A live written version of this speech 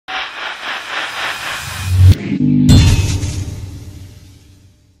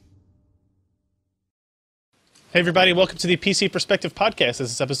Hey everybody, welcome to the PC Perspective Podcast.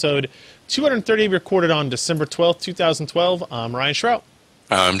 This is episode 230, recorded on December 12th, 2012. I'm Ryan Shrout.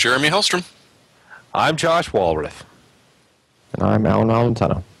 I'm Jeremy Hellstrom. I'm Josh Walrath. And I'm Alan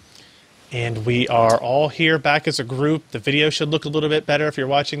Valentino. And we are all here back as a group. The video should look a little bit better if you're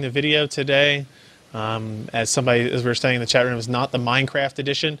watching the video today. As we were saying in the chat room, it's not the Minecraft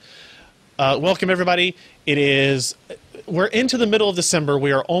edition. Welcome everybody. We're into the middle of December.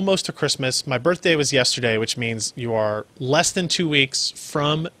 We are almost to Christmas. My birthday was yesterday, which means you are less than 2 weeks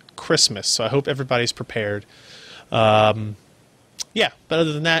from Christmas. So I hope everybody's prepared. Yeah, but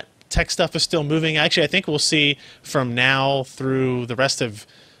other than that, tech stuff is still moving. Actually, I think we'll see from now through the rest of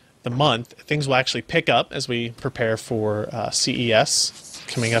the month, things will actually pick up as we prepare for CES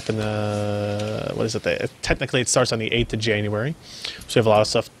coming up in technically it starts on the 8th of January. So we have a lot of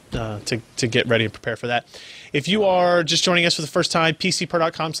stuff to get ready and prepare for that. If you are just joining us for the first time,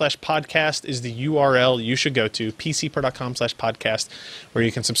 pcper.com/podcast is the URL you should go to, pcper.com/podcast, where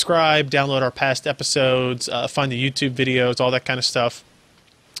you can subscribe, download our past episodes, find the YouTube videos, all that kind of stuff.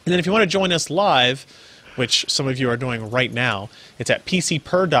 And then if you want to join us live, which some of you are doing right now, it's at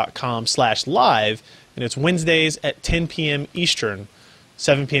pcper.com/live, and it's Wednesdays at 10 p.m. Eastern,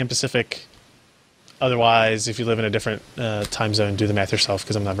 7 p.m. Pacific. Otherwise, if you live in a different time zone, do the math yourself,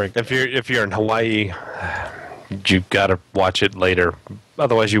 because I'm not very good. If you're in Hawaii, you've got to watch it later.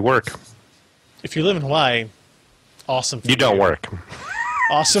 Otherwise, you work. If you live in Hawaii, awesome for you. You don't work.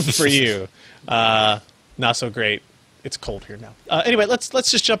 Awesome for you. Not so great. It's cold here now. Anyway, let's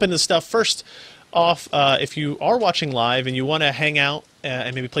just jump into the stuff. First off, if you are watching live and you want to hang out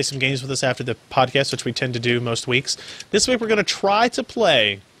and maybe play some games with us after the podcast, which we tend to do most weeks, this week we're going to try to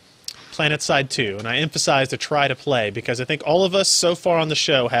play Planetside 2, and I emphasize to try to play because I think all of us so far on the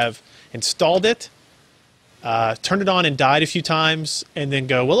show have installed it, turned it on and died a few times, and then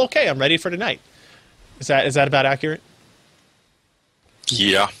go, well, okay, I'm ready for tonight. Is that about accurate?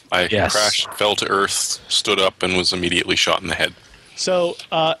 Yeah, I Yes. crashed, fell to earth, stood up, and was immediately shot in the head. So,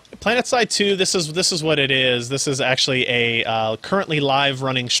 Planetside 2, this is what it is. This is actually a currently live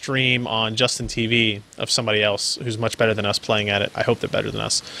running stream on Justin TV of somebody else who's much better than us playing at it. I hope they're better than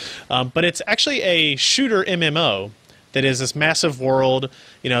us. But it's actually a shooter MMO that is this massive world.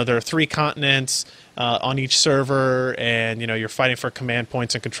 You know, there are 3 continents on each server, and, you know, you're fighting for command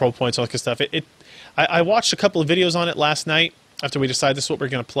points and control points, all that good stuff. I watched a couple of videos on it last night after we decided this is what we're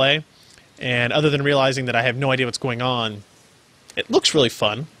going to play. And other than realizing that I have no idea what's going on, it looks really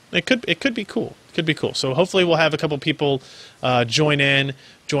fun. It could be cool. It could be cool. So hopefully we'll have a couple people join in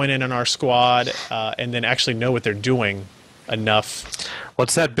on our squad, and then actually know what they're doing enough.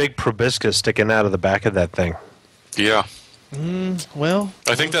 What's that big proboscis sticking out of the back of that thing? Yeah. Well,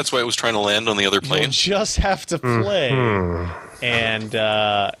 I think that's why it was trying to land on the other plane. you'll just have to play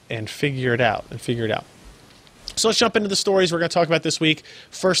and figure it out. So let's jump into the stories we're going to talk about this week.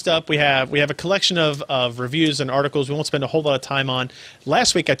 First up, we have a collection of reviews and articles we won't spend a whole lot of time on.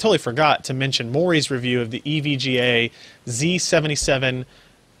 Last week, I totally forgot to mention Maury's review of the EVGA Z77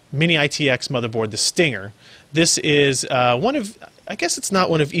 Mini-ITX motherboard, the Stinger. This is one of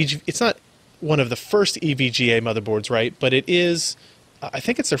the first EVGA motherboards, right? But it is, I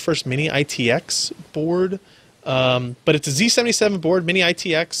think it's their first Mini-ITX board. But it's a Z77 board,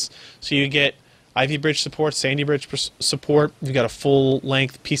 Mini-ITX, so you get Ivy Bridge support, Sandy Bridge support. You've got a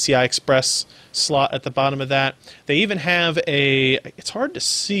full-length PCI Express slot at the bottom of that. They even have it's hard to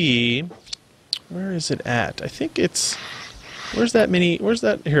see. Where is it at? I think it's... Where's that?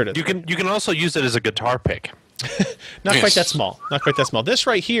 Here it is. You can also use it as a guitar pick. Not quite that small. Not quite that small. This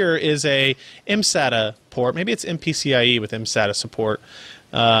right here is a mSATA port. Maybe it's MPCIe with mSATA support.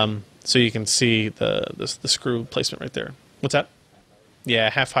 So you can see the screw placement right there. What's that?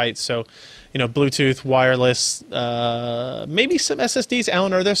 Yeah, half height. So, you know, Bluetooth, wireless, maybe some SSDs.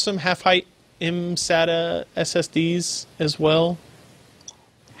 Alan, are there some half height mSATA SSDs as well?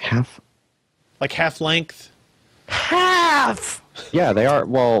 Like half length? Half! Yeah, they are.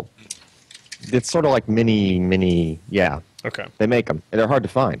 Well, it's sort of like mini, yeah. Okay. They make them. They're hard to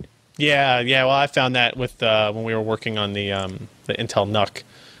find. Yeah. Well, I found that with when we were working on the Intel NUC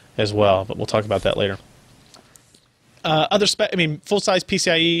as well, but we'll talk about that later. Full-size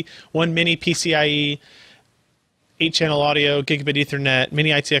PCIe, one mini PCIe, 8-channel audio, gigabit Ethernet,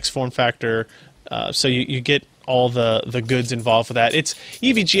 Mini-ITX form factor. So you get all the goods involved with that. It's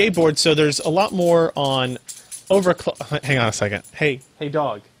EVGA board, so there's a lot more on Hang on a second. Hey,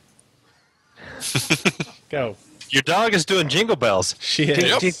 dog. Go. Your dog is doing jingle bells. She is.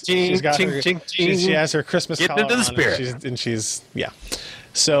 Yep. She's got her, she has her Christmas Getting collar into the on, spirit. and she's yeah.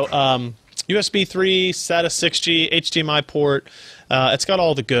 So USB 3, SATA 6G, HDMI port. It's got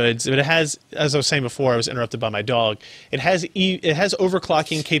all the goods. But it has, as I was saying before, I was interrupted by my dog. It has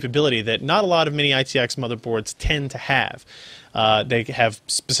overclocking capability that not a lot of Mini-ITX motherboards tend to have. They have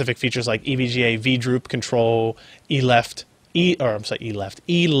specific features like EVGA V-droop control, Elite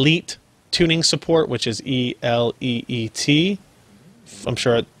tuning support, which is ELEET. I'm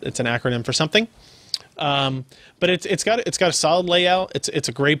sure it's an acronym for something. But it's got a solid layout. It's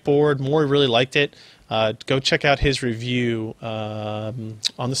a great board. Maury really liked it. Go check out his review on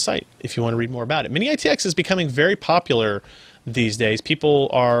the site if you want to read more about it. Mini-ITX is becoming very popular these days. People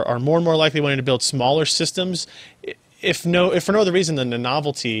are more and more likely wanting to build smaller systems, if for no other reason than the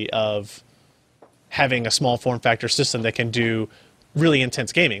novelty of having a small form factor system that can do really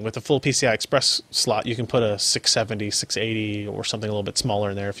intense gaming. With a full PCI Express slot, you can put a 670, 680, or something a little bit smaller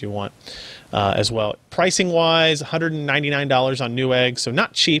in there if you want as well. Pricing-wise, $199 on Newegg, so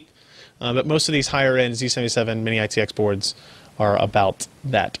not cheap, but most of these higher-end Z77 Mini-ITX boards are about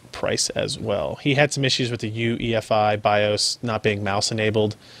that price as well. He had some issues with the UEFI BIOS not being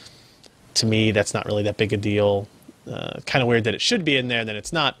mouse-enabled. To me, that's not really that big a deal. Kind of weird that it should be in there, and then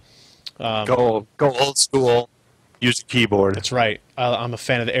it's not. Go old school. Use a keyboard. That's right. I'm a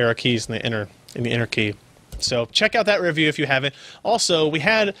fan of the arrow keys in the inner key. So check out that review if you haven't. Also, we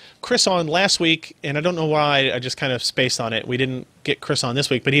had Chris on last week, and I don't know why I just kind of spaced on it. We didn't get Chris on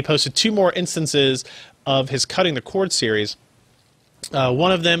this week, but he posted 2 more instances of his Cutting the Cord series.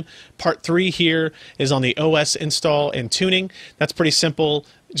 One of them, part 3 here, is on the OS install and tuning. That's pretty simple.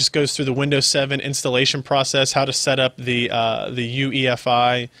 It just goes through the Windows 7 installation process, how to set up the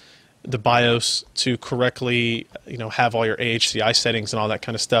UEFI, the BIOS to correctly, have all your AHCI settings and all that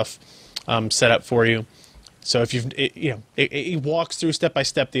kind of stuff set up for you. So if it walks through step by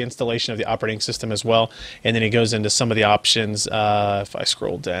step the installation of the operating system as well, and then he goes into some of the options. If I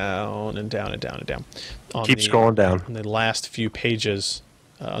scroll down and down and down and down, keep scrolling down on the last few pages.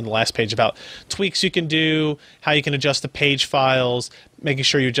 On the last page about tweaks you can do, how you can adjust the page files, making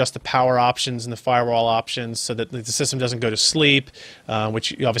sure you adjust the power options and the firewall options so that the system doesn't go to sleep,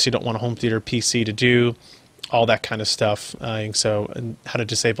 which you obviously don't want a home theater PC to do, all that kind of stuff. And how to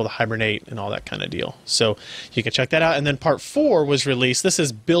disable the hibernate and all that kind of deal. So you can check that out. And then part 4 was released. This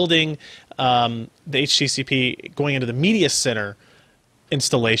is building the HTCP going into the Media Center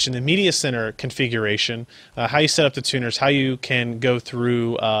installation, the Media Center configuration, how you set up the tuners, how you can go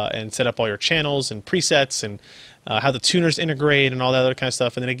through and set up all your channels and presets, and how the tuners integrate and all that other kind of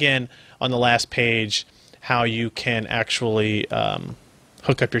stuff. And then again, on the last page, how you can actually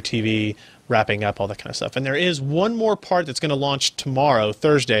hook up your TV, wrapping up all that kind of stuff. And there is one more part that's going to launch tomorrow,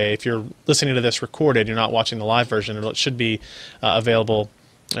 Thursday. If you're listening to this recorded, you're not watching the live version, it should be available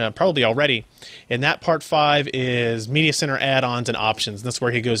probably already. And that part 5 is Media Center add-ons and options. And that's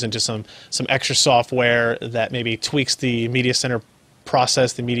where he goes into some extra software that maybe tweaks the Media Center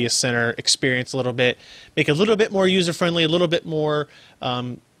process, the Media Center experience a little bit, make it a little bit more user-friendly, a little bit more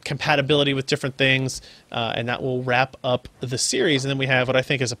compatibility with different things, and that will wrap up the series. And then we have what I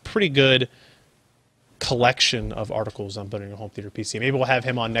think is a pretty good collection of articles on building a home theater PC. Maybe we'll have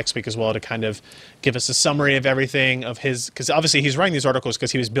him on next week as well to kind of give us a summary of everything of his, because obviously he's writing these articles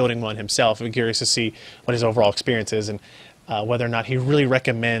because he was building one himself. I'm curious to see what his overall experience is and whether or not he really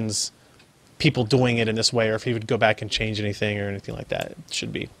recommends people doing it in this way, or if he would go back and change anything or anything like that. It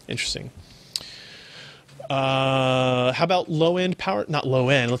should be interesting. How about low-end power? Not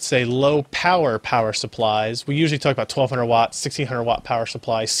low-end, let's say low-power supplies. We usually talk about 1,200 watt, 1,600 watt power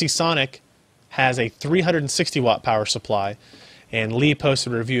supplies. Seasonic has a 360 watt power supply, and Lee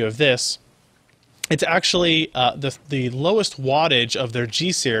posted a review of this. It's actually the lowest wattage of their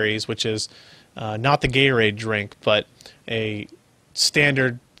G Series, which is not the Gatorade drink, but a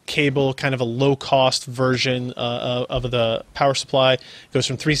standard cable, kind of a low-cost version of the power supply. It goes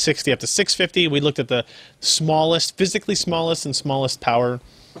from 360 up to 650. We looked at the smallest, physically smallest and smallest power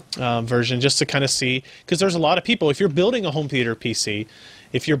version just to kind of see, because there's a lot of people, if you're building a home theater PC,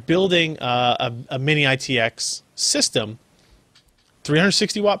 if you're building a Mini-ITX system,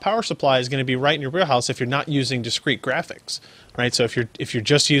 360 watt power supply is going to be right in your wheelhouse if you're not using discrete graphics, right? So if you're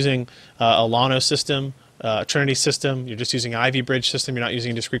just using a Lano system, Trinity system, you're just using an Ivy Bridge system, you're not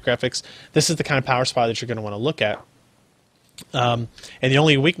using discrete graphics, this is the kind of power supply that you're going to want to look at. And the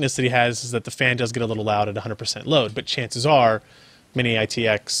only weakness that he has is that the fan does get a little loud at 100% load, but chances are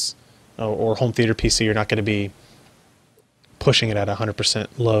Mini-ITX or home theater PC are not going to be pushing it at 100%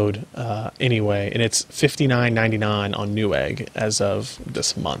 load anyway, and it's $59.99 on Newegg as of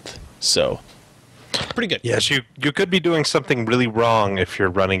this month. So pretty good. Yes, you could be doing something really wrong if you're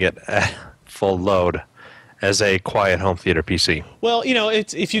running it at full load as a quiet home theater PC. Well,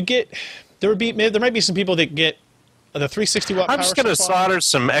 if you get there might be some people that get the 360 watt. I'm power just going to supply. solder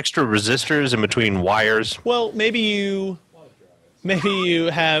some extra resistors in between wires. Well, maybe you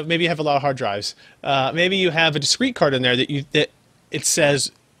have a lot of hard drives. Maybe you have a discrete card in there that it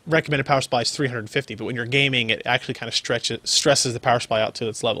says recommended power supply is 350, but when you're gaming, it actually kind of stresses the power supply out to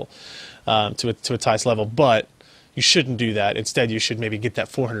its level, to its highest level. But you shouldn't do that. Instead, you should maybe get that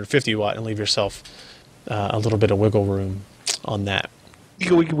 450 watt and leave yourself a little bit of wiggle room on that.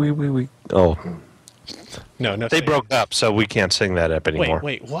 Oh, no. They singing. broke up, so we can't sing that up anymore.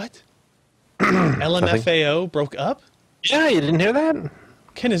 Wait, what? LMFAO broke up? Yeah, you didn't hear that?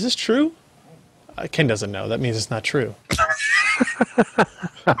 Ken, is this true? Ken doesn't know. That means it's not true.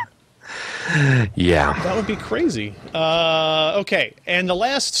 Yeah. That would be crazy. Okay, and the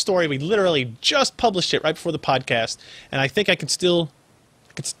last story, we literally just published it right before the podcast, and I think I could still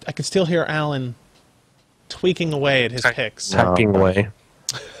hear Alan tweaking away at his picks. Typing away.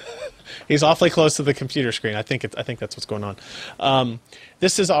 He's awfully close to the computer screen. I think that's what's going on.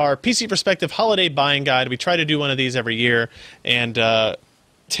 This is our PC Perspective Holiday Buying Guide. We try to do one of these every year, and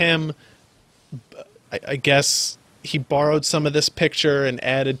Tim, I guess he borrowed some of this picture and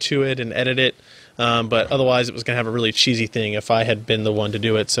added to it and edited it, but otherwise it was going to have a really cheesy thing if I had been the one to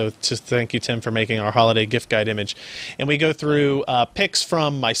do it. So just thank you, Tim, for making our holiday gift guide image. And we go through picks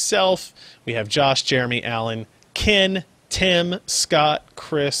from myself. We have Josh, Jeremy, Alan, Ken, Tim, Scott,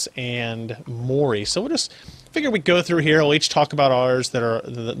 Chris, and Maury. So we'll just figure we'd go through here. We'll each talk about ours, that are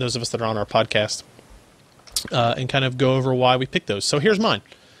those of us that are on our podcast, and kind of go over why we picked those. So here's mine.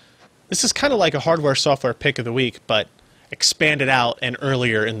 This is kind of like a hardware software pick of the week, but expanded out and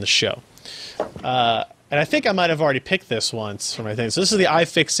earlier in the show. And I think I might have already picked this once for my thing. So this is the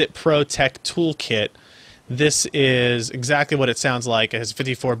iFixit Pro Tech Toolkit. This is exactly what it sounds like. It has a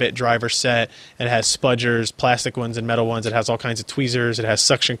 54-bit driver set. It has spudgers, plastic ones and metal ones. It has all kinds of tweezers. It has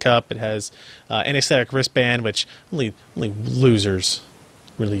suction cup. It has anesthetic wristband, which only losers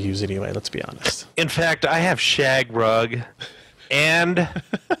really use anyway, let's be honest. In fact, I have shag rug and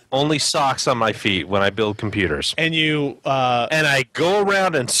only socks on my feet when I build computers. And you... and I go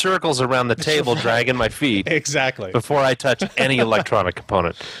around in circles around the table dragging my feet. Exactly. Before I touch any electronic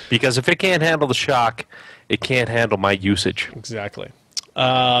component. Because if it can't handle the shock, it can't handle my usage. Exactly.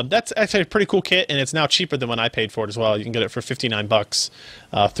 That's actually a pretty cool kit, and it's now cheaper than when I paid for it as well. You can get it for $59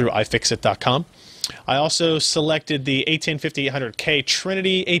 through ifixit.com. I also selected the A1050-800K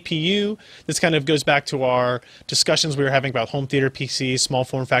Trinity APU. This kind of goes back to our discussions we were having about home theater PCs, small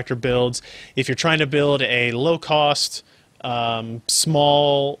form factor builds. If you're trying to build a low-cost,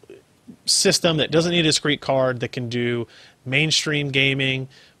 small system that doesn't need a discrete card, that can do mainstream gaming,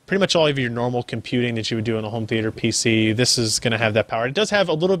 pretty much all of your normal computing that you would do in a home theater PC, this is going to have that power. It does have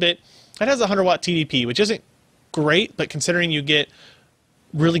a little bit, it has a 100-watt TDP, which isn't great, but considering you get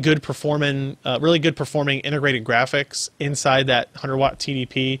really good performing integrated graphics inside that 100-watt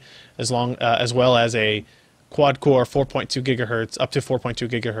TDP, as well as a quad-core 4.2 gigahertz up to 4.2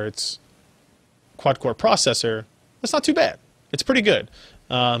 gigahertz quad-core processor, that's not too bad. It's pretty good.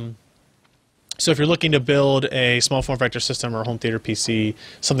 So if you're looking to build a small form factor system or a home theater PC,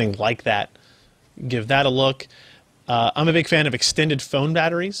 something like that, give that a look. I'm a big fan of extended phone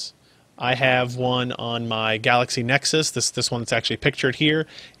batteries. I have one on my Galaxy Nexus. This one that's actually pictured here.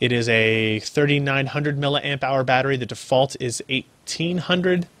 It is a 3900 milliamp hour battery. The default is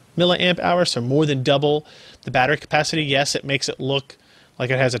 1800 milliamp hour, so more than double the battery capacity. Yes, it makes it look like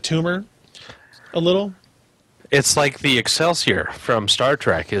it has a tumor a little. It's like the Excelsior from Star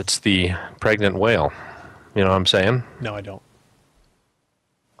Trek. It's the pregnant whale. You know what I'm saying? No, I don't.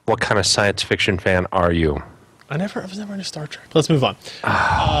 What kind of science fiction fan are you? I was never into Star Trek. Let's move on.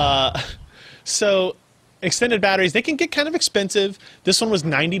 So, extended batteries, they can get kind of expensive. This one was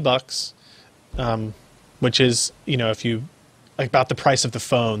 $90, which is, if you about the price of the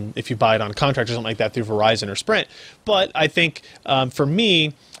phone if you buy it on contract or something like that through Verizon or Sprint. But I think for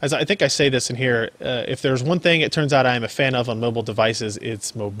me, as I think I say this in here, if there's one thing it turns out I am a fan of on mobile devices,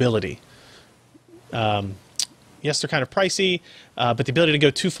 it's mobility. Yes, they're kind of pricey, but the ability to go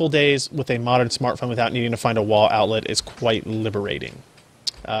 2 full days with a modern smartphone without needing to find a wall outlet is quite liberating.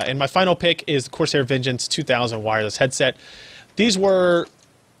 And my final pick is the Corsair Vengeance 2000 wireless headset. These were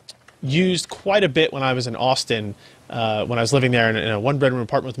used quite a bit when I was in Austin, when I was living there in a one-bedroom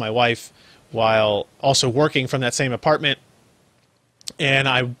apartment with my wife, while also working from that same apartment. And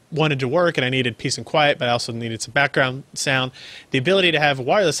I wanted to work, and I needed peace and quiet, but I also needed some background sound. The ability to have a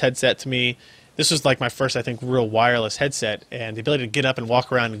wireless headset, to me, this was like my first, I think, real wireless headset, and the ability to get up and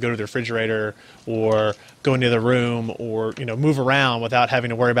walk around and go to the refrigerator or go into the room or move around without having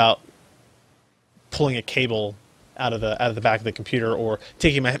to worry about pulling a cable out of the back of the computer, or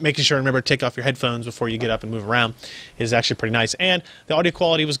making sure to remember to take off your headphones before you get up and move around is actually pretty nice. And the audio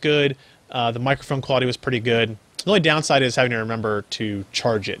quality was good. The microphone quality was pretty good. The only downside is having to remember to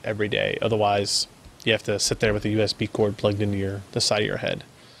charge it every day. Otherwise, you have to sit there with a USB cord plugged into the side of your head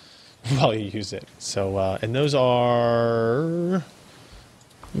while you use it. So, and those are...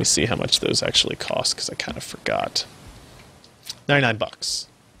 Let me see how much those actually cost, because I kind of forgot. $99.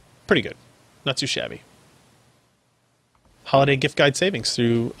 Pretty good. Not too shabby. Holiday gift guide savings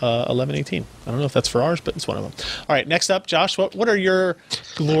through 11/18. I don't know if that's for ours, but it's one of them. All right, next up, Josh, what are your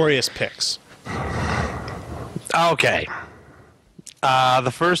glorious picks? Okay.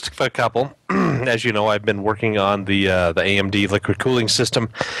 The first couple, as you know, I've been working on the AMD liquid cooling system,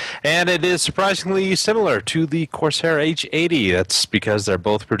 and it is surprisingly similar to the Corsair H80. That's because they're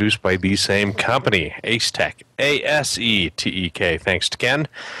both produced by the same company, ASTEK, A-S-E-T-E-K, thanks to Ken.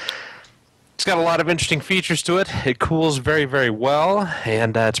 It's got a lot of interesting features to it. It cools very, very well,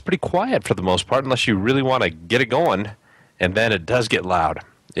 and it's pretty quiet for the most part, unless you really want to get it going, and then it does get loud.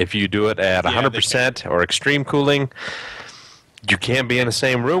 If you do it at 100% or extreme cooling, you can't be in the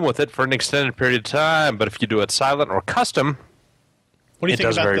same room with it for an extended period of time, but if you do it silent or custom, what do you it think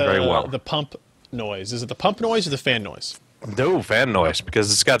does about very, very well. The pump noise? Is it the pump noise or the fan noise? No, fan noise,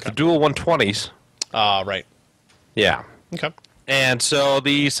 because it's got the dual 120s. Right. Yeah. Okay. And so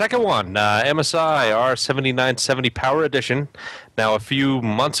the second one, MSI R7970 Power Edition. Now, a few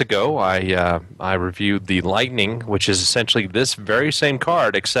months ago, I reviewed the Lightning, which is essentially this very same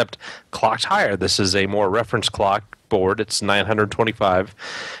card, except clocked higher. This is a more reference clock board. It's 925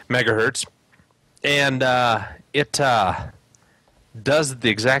 megahertz. And it does the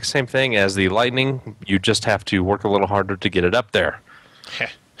exact same thing as the Lightning. You just have to work a little harder to get it up there.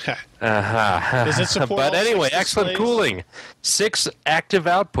 Does it support but all anyway, 6 excellent displays? cooling. 6 active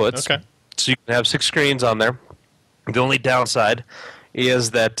outputs. Okay. So you can have 6 screens on there. The only downside is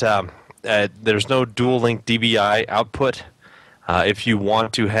that there's no dual link DVI output. If you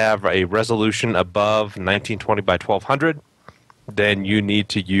want to have a resolution above 1920 by 1200, then you need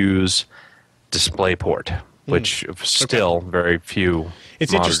to use DisplayPort, which still very few.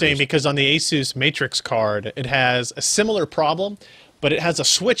 It's interesting because on the Asus Matrix card, it has a similar problem, but it has a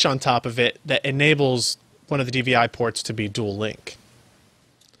switch on top of it that enables one of the DVI ports to be dual link,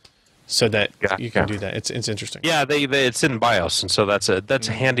 so that you can do that. It's interesting. Yeah, it's in BIOS, and so that's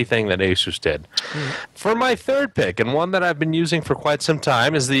a handy thing that Asus did. For my third pick, and one that I've been using for quite some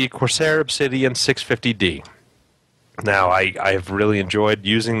time, is the Corsair Obsidian 650D. Now, I've really enjoyed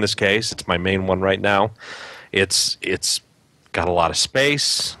using this case. It's my main one right now. It's got a lot of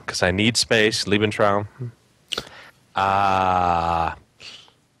space because I need space. Lebensraum.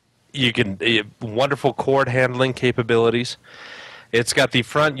 Wonderful cord handling capabilities. It's got the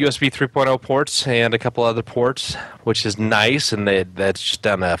front USB 3.0 ports and a couple other ports, which is nice, and that's just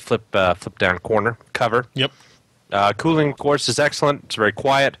on a flip down corner cover. Yep. Cooling, of course, is excellent. It's very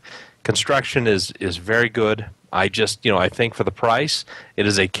quiet. Construction is very good. I think for the price, it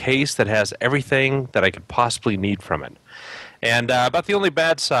is a case that has everything that I could possibly need from it. And about the only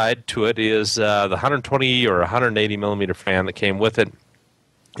bad side to it is the 120 or 180 millimeter fan that came with it.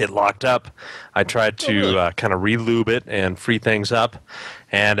 It locked up. I tried to kind of re-lube it and free things up,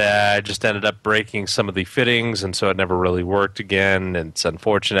 and I just ended up breaking some of the fittings, and so it never really worked again, and it's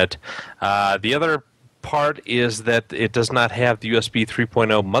unfortunate. The other part is that it does not have the USB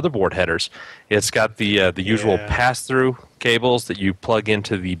 3.0 motherboard headers. It's got the usual pass-through cables that you plug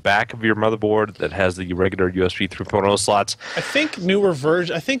into the back of your motherboard that has the regular USB 3.0 slots. I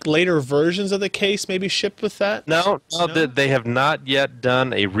think later versions of the case maybe shipped with that. No, they have not yet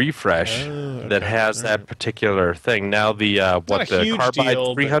done a refresh that has that particular thing. Now the Carbide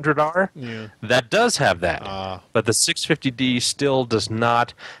 300R that does have that, but the 650D still does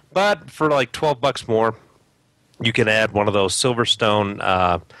not. But for like $12 more, you can add one of those Silverstone,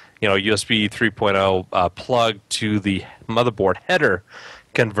 USB 3.0 plug to the motherboard header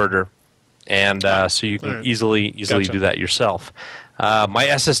converter, and so you can easily do that yourself. My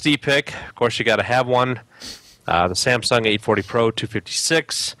SSD pick, of course, you got to have one. The Samsung 840 Pro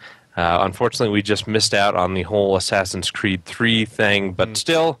 256. Unfortunately, we just missed out on the whole Assassin's Creed 3 thing, but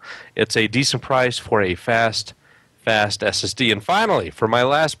still, it's a decent price for a fast SSD. And finally, for my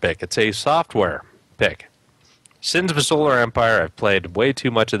last pick, it's a software pick. Sins of a Solar Empire. I've played way too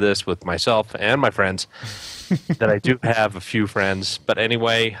much of this with myself and my friends that I do have a few friends. But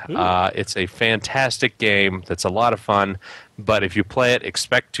anyway, it's a fantastic game that's a lot of fun. But if you play it,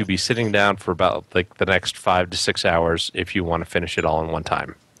 expect to be sitting down for about the next 5 to 6 hours if you want to finish it all in one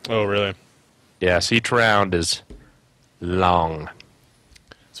time. Oh, really? Yes, each round is long.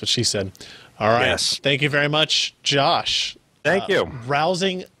 That's what she said. All right. Yes. Thank you very much, Josh. Thank you.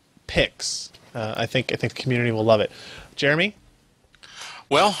 Rousing picks. I think the community will love it. Jeremy?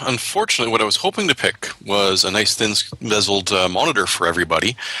 Well, unfortunately, what I was hoping to pick was a nice thin bezeled monitor for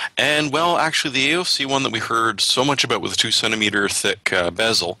everybody. And, well, actually, the AOC one that we heard so much about with a 2 centimeter thick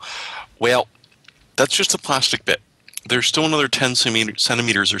bezel, well, that's just a plastic bit. There's still another 10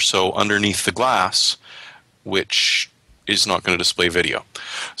 centimeters or so underneath the glass, which is not going to display video.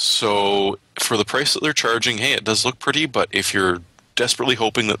 So for the price that they're charging, hey, it does look pretty, but if you're desperately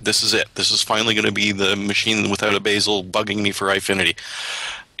hoping that this is it, this is finally going to be the machine without a bezel bugging me for Eyefinity,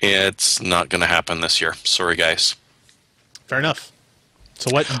 it's not going to happen this year. Sorry, guys. Fair enough. So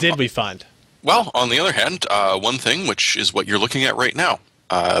what did we find? Well, on the other hand, one thing, which is what you're looking at right now,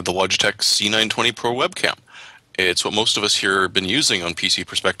 the Logitech C920 Pro webcam. It's what most of us here have been using on PC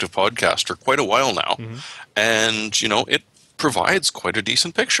Perspective Podcast for quite a while now. Mm-hmm. And, you know, it provides quite a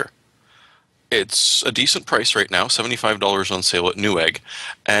decent picture. It's a decent price right now, $75 on sale at Newegg,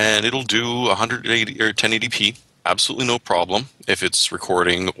 and it'll do 180 or 1080p, absolutely no problem if it's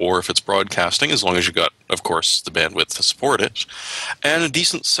recording or if it's broadcasting, as long as you've got, of course, the bandwidth to support it, and a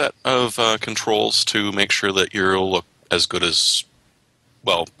decent set of controls to make sure that you'll look as good as,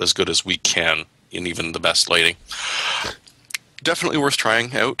 well, as good as we can in even the best lighting. Definitely worth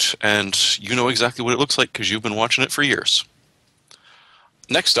trying out, and you know exactly what it looks like because you've been watching it for years.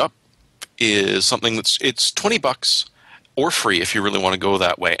 Next up is something it's $20 or free if you really want to go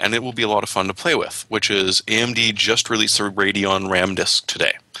that way, and it will be a lot of fun to play with, which is AMD just released a Radeon RAM disk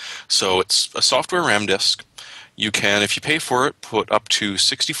today. So it's a software RAM disk. You can, if you pay for it, put up to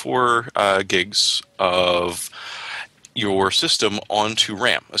 64 gigs of your system onto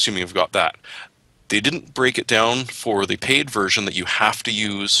RAM, assuming you've got that. They didn't break it down for the paid version that you have to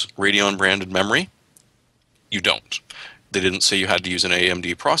use Radeon branded memory. You don't. They didn't say you had to use an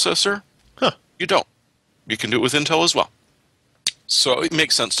AMD processor. You don't. You can do it with Intel as well. So it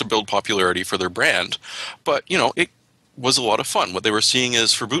makes sense to build popularity for their brand, but, you know, it was a lot of fun. What they were seeing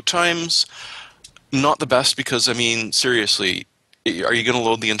is for boot times, not the best because, I mean, seriously, are you going to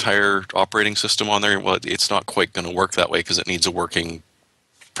load the entire operating system on there? Well, it's not quite going to work that way because it needs a working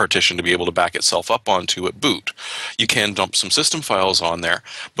partition to be able to back itself up onto at boot. You can dump some system files on there,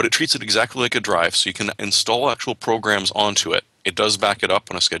 but it treats it exactly like a drive, so you can install actual programs onto it. It does back it up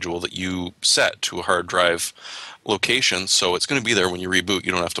on a schedule that you set to a hard drive location, so it's going to be there when you reboot.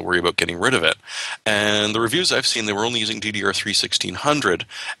 You don't have to worry about getting rid of it. And the reviews I've seen, they were only using DDR3 1600,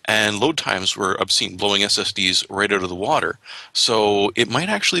 and load times were obscene, blowing SSDs right out of the water. So it might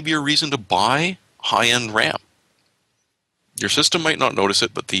actually be a reason to buy high-end RAM. Your system might not notice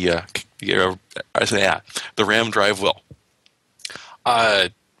it, but the RAM drive will.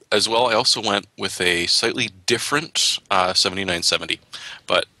 As well, I also went with a slightly different 7970,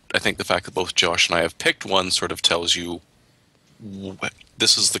 but I think the fact that both Josh and I have picked one sort of tells you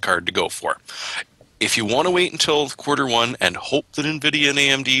this is the card to go for. If you want to wait until Q1 and hope that NVIDIA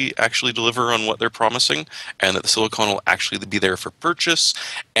and AMD actually deliver on what they're promising and that the silicon will actually be there for purchase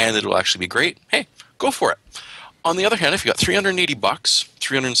and it will actually be great, hey, go for it. On the other hand, if you got $380,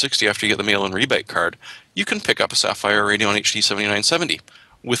 $360 after you get the mail-in rebate card, you can pick up a Sapphire Radeon HD 7970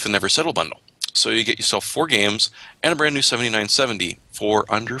 with the Never Settle bundle. So you get yourself 4 games and a brand new 7970 for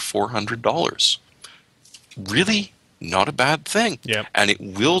under $400. Really not a bad thing. Yep. And it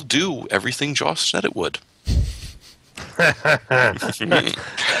will do everything Josh said it would. And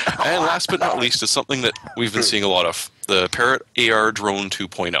last but not least is something that we've been seeing a lot of. The Parrot AR Drone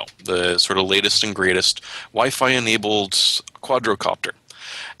 2.0, the sort of latest and greatest Wi-Fi enabled quadrocopter.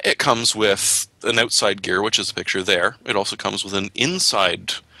 It comes with an outside gear, which is the picture there. It also comes with an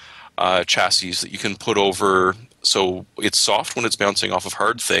inside chassis that you can put over, so it's soft when it's bouncing off of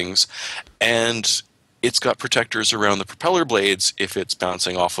hard things, and it's got protectors around the propeller blades if it's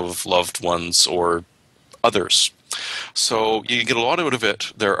bouncing off of loved ones or others. So you get a lot out of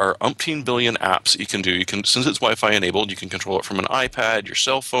it. There are umpteen billion apps that you can do. You can, since it's Wi-Fi enabled, you can control it from an iPad, your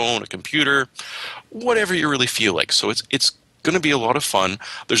cell phone, a computer, whatever you really feel like. So it's going to be a lot of fun.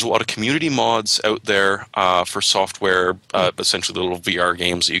 There's a lot of community mods out there for software, essentially the little VR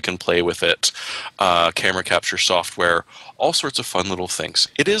games that you can play with it, camera capture software, all sorts of fun little things.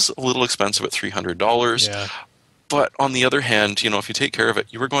 It is a little expensive at $300. Yeah. But on the other hand, you know, if you take care of it,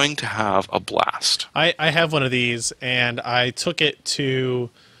 you are going to have a blast. I have one of these, and I took it to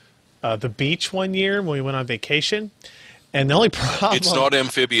the beach one year when we went on vacation. And the only problem, it's not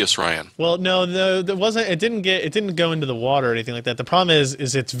amphibious, Ryan. Well, no, there wasn't. It didn't go into the water or anything like that. The problem is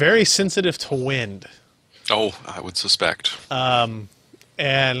it's very sensitive to wind. Oh, I would suspect. And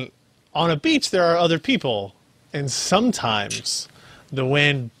on a beach there are other people, and sometimes the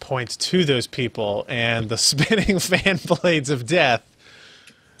wind points to those people, and the spinning fan blades of death,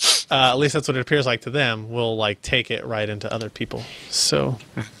 at least that's what it appears like to them, will like take it right into other people. So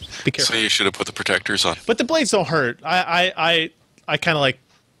be careful. So you should have put the protectors on. But the blades don't hurt. I kind of like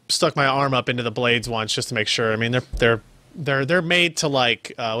stuck my arm up into the blades once just to make sure. I mean, they're made to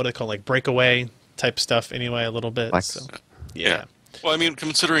like what do they call, like breakaway type stuff anyway, a little bit. So, yeah. Well, I mean,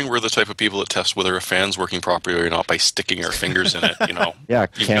 considering we're the type of people that test whether a fan's working properly or not by sticking our fingers in it, you know,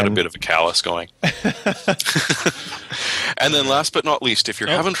 you've got a bit of a callus going. And then last but not least, if you're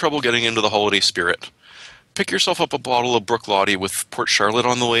having trouble getting into the holiday spirit, pick yourself up a bottle of Brooklady with Port Charlotte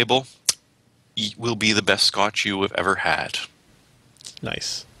on the label. It will be the best scotch you have ever had.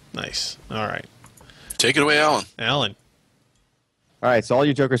 Nice. All right. Take it away, Alan. All right, so all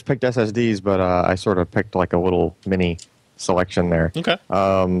you jokers picked SSDs, but I sort of picked like a little mini selection there. Okay.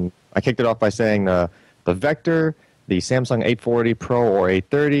 I kicked it off by saying the Vector, the Samsung 840 Pro or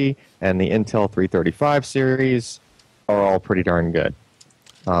 830, and the Intel 335 series are all pretty darn good.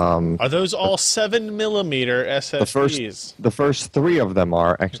 Are those all 7mm SSDs? The first three of them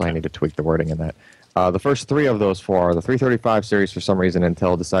are. Actually, I need to tweak the wording in that. The first three of those four are the 335 series. For some reason,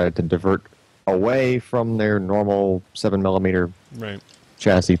 Intel decided to divert away from their normal 7mm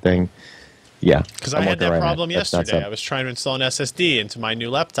chassis thing. Yeah. Because I had that problem yesterday. I was trying to install an SSD into my new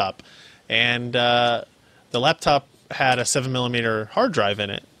laptop, and the laptop had a 7mm hard drive in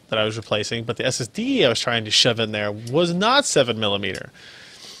it that I was replacing, but the SSD I was trying to shove in there was not 7mm.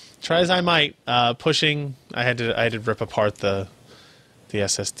 Try as I might, pushing, I had to rip apart the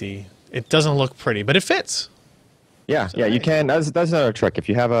SSD. It doesn't look pretty, but it fits. Yeah, so you can. That's another trick. If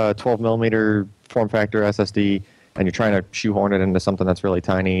you have a 12mm form factor SSD and you're trying to shoehorn it into something that's really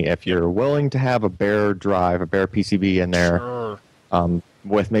tiny, if you're willing to have a bare drive, a bare PCB in there,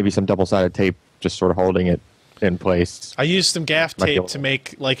 with maybe some double-sided tape just sort of holding it in place. I used some gaff tape to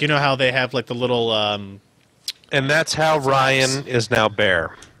make, like, you know how they have like the little... and that's how Ryan is now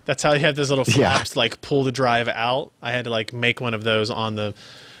bare. That's how you have those little flaps to like pull the drive out. I had to like make one of those on the...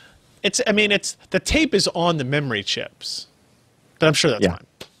 the tape is on the memory chips, but I'm sure that's fine.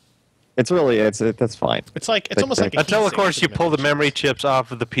 It's really, that's fine. It's almost like until of course you pull the memory chips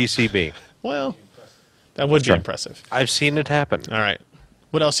off of the PCB. Well, that would be impressive. I've seen it happen. All right,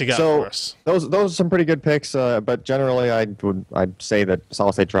 what else you got for us? Those are some pretty good picks, but generally I'd say that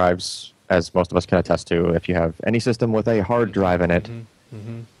solid state drives, as most of us can attest to, if you have any system with a hard drive in it,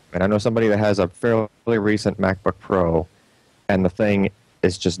 and I know somebody that has a fairly recent MacBook Pro, and the thing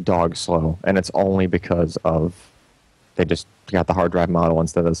is just dog slow, and it's only because of they just got the hard drive model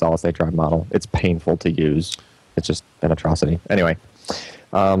instead of the solid state drive model. It's painful to use. It's just an atrocity. Anyway,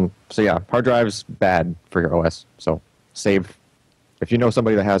 so yeah, hard drives bad for your OS. So save, if you know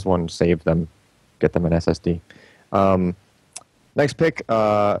somebody that has one, save them, get them an SSD. Next pick,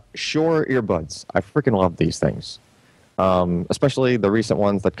 Shure earbuds. I freaking love these things, especially the recent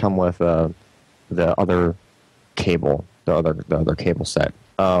ones that come with the other cable. The other cable set.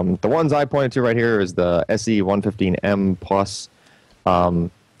 The ones I pointed to right here is the SE115M Plus.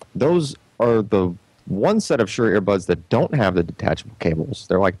 Those are the one set of Shure earbuds that don't have the detachable cables.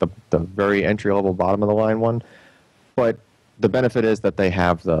 They're like the very entry-level bottom-of-the-line one. But the benefit is that they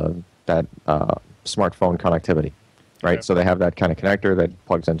have that smartphone connectivity, right? Okay. So they have that kind of connector that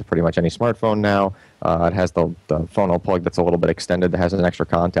plugs into pretty much any smartphone now. It has the phono plug that's a little bit extended that has an extra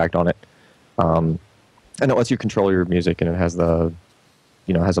contact on it. And it lets you control your music, and it has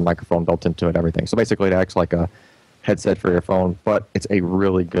has a microphone built into it, everything. So basically it acts like a headset for your phone, but it's a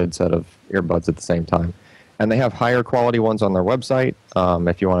really good set of earbuds at the same time. And they have higher quality ones on their website,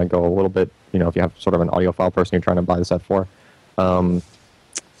 if you want to go a little bit, if you have sort of an audiophile person you're trying to buy the set for.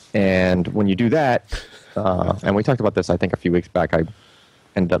 And when you do that, and we talked about this, I think, a few weeks back, I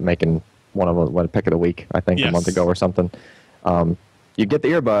ended up making one of a pick of the week, I think, a month ago or something. You get the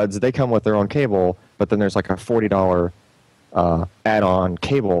earbuds, they come with their own cable, but then there's like a $40 add-on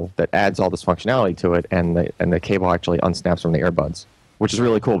cable that adds all this functionality to it, and the cable actually unsnaps from the earbuds, which is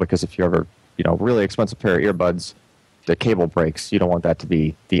really cool because if you ever, really expensive pair of earbuds, the cable breaks. You don't want that to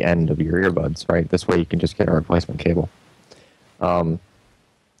be the end of your earbuds, right? This way you can just get a replacement cable.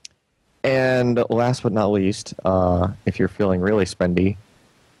 And last but not least, if you're feeling really spendy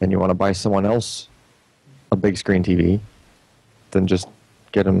and you want to buy someone else a big screen TV, then just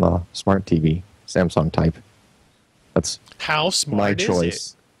get them a smart TV, Samsung type. That's how smart my choice.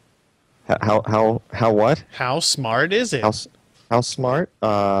 Is it? How what? How smart is it? How smart?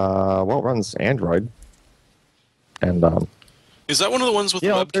 Well, it runs Android. And is that one of the ones with the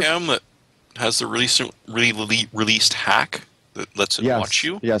webcam that has the released hack that lets it watch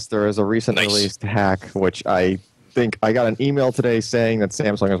you? Yes, there is a recent released hack which I think I got an email today saying that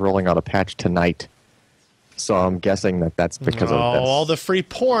Samsung is rolling out a patch tonight. So I'm guessing that's because of this. All the free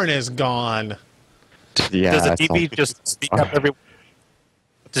porn is gone. Yeah, Does the TV just speak up every?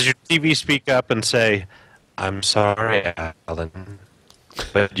 Does your TV speak up and say, "I'm sorry, Alan,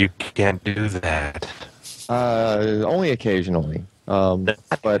 but you can't do that"? Only occasionally.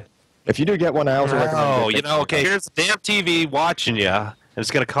 But if you do get one, I also recommend. Okay. Here's the damn TV watching you, and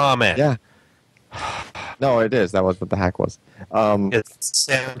it's going to comment. Yeah. No, it is. That was what the hack was. It's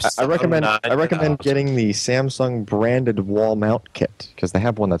I recommend getting the Samsung branded wall mount kit because they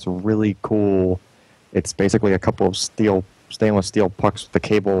have one that's really cool. It's basically a couple of stainless steel pucks with the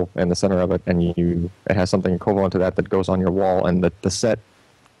cable in the center of it, and it has something equivalent to that goes on your wall, and the set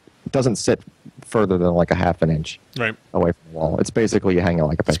doesn't sit further than like a half an inch away from the wall. It's basically you hang it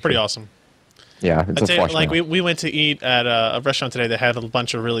like a picture. It's pretty awesome. Yeah, it's a flush mount. We went to eat at a restaurant today that had a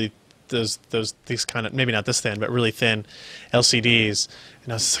bunch of really these kind of, maybe not this thin, but really thin LCDs,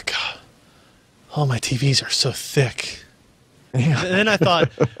 and I was like, oh, my TVs are so thick. Yeah. And then I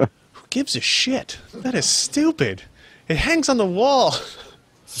thought, who gives a shit? That is stupid. It hangs on the wall.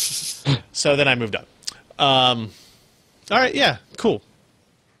 So then I moved up. All right, yeah, cool.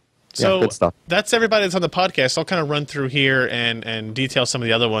 So good stuff. That's everybody that's on the podcast. I'll kind of run through here and detail some of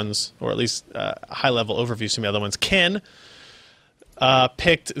the other ones, or at least a high-level overview of some of the other ones. Ken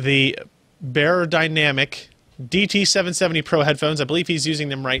picked the Bearer Dynamic DT770 Pro headphones. I believe he's using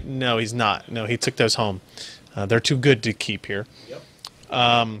them right. No, he's not. No, he took those home. They're too good to keep here. Yep.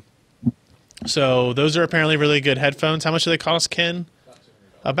 So those are apparently really good headphones. How much do they cost, Ken?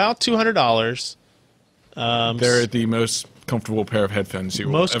 About $200. They're the most comfortable pair of headphones you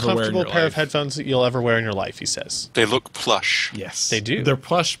will ever wear in your life. Most comfortable pair of headphones that you'll ever wear in your life, he says. They look plush. Yes. They do. They're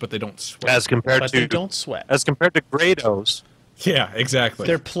plush, but they don't sweat. They don't sweat. As compared to Grados. Yeah, exactly.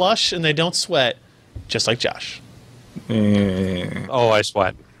 They're plush and they don't sweat, just like Josh. Oh, I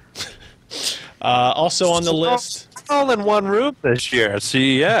sweat. Also on the list... All in one room this year at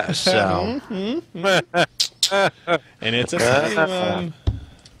CES. So. And it's a funny one.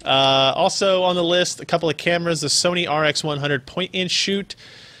 Also on the list, a couple of cameras, the Sony RX100 point-and-shoot.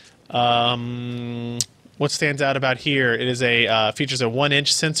 What stands out about here? It is features a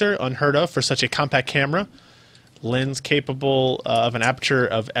 1-inch sensor, unheard of for such a compact camera. Lens capable of an aperture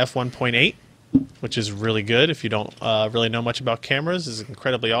of f1.8, which is really good if you don't really know much about cameras. This is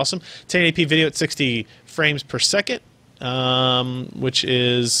incredibly awesome. 1080p video at 60 frames per second, which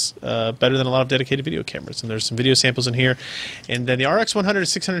is better than a lot of dedicated video cameras. And there's some video samples in here. And then the RX100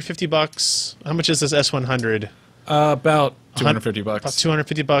 is $650. How much is this S100? About $250. About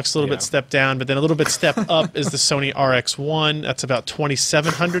 $250, a little bit step down, but then a little bit step up is the Sony RX1. That's about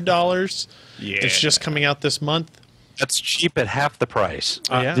 $2,700. Yeah. It's just coming out this month. That's cheap at half the price.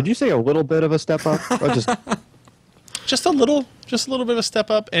 Yeah. Did you say a little bit of a step up? Or just a little bit of a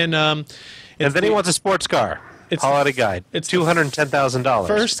step up, and then he wants a sports car. Call out a guide. It's $210,000.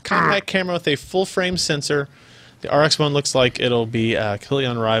 First compact camera with a full frame sensor. The RX1 looks like it'll be completely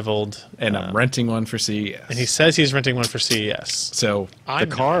unrivaled. And I'm renting one for CES. And he says he's renting one for CES. So the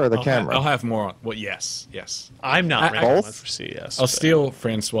car or the camera? I'll have more on. Well, yes. I'm not renting one for CES. I'll steal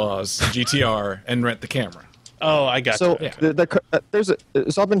Francois' GTR and rent the camera. Oh, I got you. So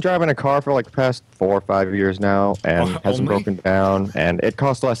so I've been driving a car for like the past 4 or 5 years now, and it hasn't broken down, and it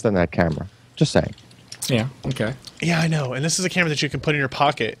costs less than that camera. Just saying. Yeah, okay. Yeah, I know. And this is a camera that you can put in your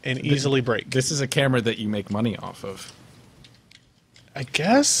pocket and easily break. This is a camera that you make money off of. I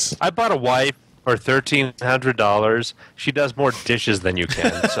guess. I bought a wife for $1,300. She does more dishes than you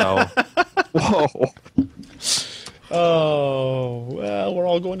can, so... Whoa. Oh, well, we're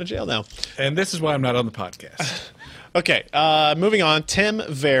all going to jail now. And this is why I'm not on the podcast. Okay, moving on. Tim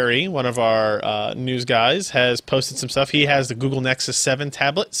Very, one of our news guys, has posted some stuff. He has the Google Nexus 7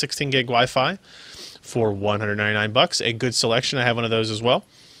 tablet, 16 gig Wi-Fi, for $199. A good selection. I have one of those as well.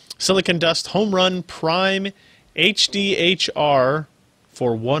 Silicon Dust Home Run Prime HDHR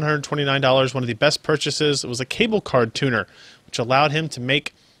for $129. One of the best purchases. It was a cable card tuner, which allowed him to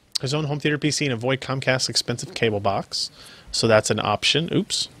make his own home theater PC and avoid Comcast's expensive cable box. So that's an option.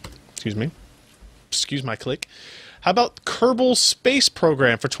 Oops. Excuse me. Excuse my click. How about Kerbal Space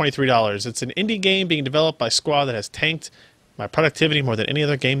Program for $23? It's an indie game being developed by Squad that has tanked my productivity more than any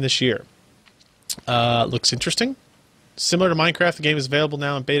other game this year. Looks interesting. Similar to Minecraft, the game is available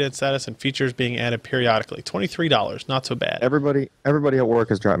now in beta status and features being added periodically. $23, not so bad. Everybody at work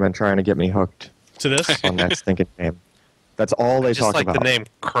has been trying to get me hooked to this on that stinking game. That's all they talk about. Just like the name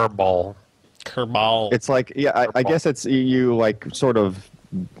Kerbal. Kerbal. It's like, yeah, I guess it's you like sort of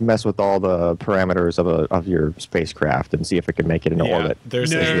mess with all the parameters of your spacecraft and see if it can make it into orbit.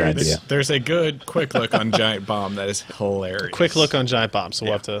 There's a good quick look on Giant Bomb that is hilarious. Quick look on Giant Bomb, so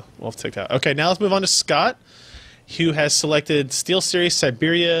we'll have to take that. Okay, now let's move on to Scott, who has selected SteelSeries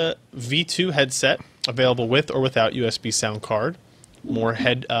Siberia V2 headset, available with or without USB sound card. More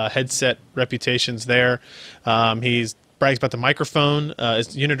headset reputations there. He's brags about the microphone,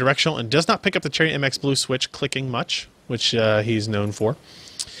 is unidirectional, and does not pick up the Cherry MX Blue switch clicking much, which he's known for.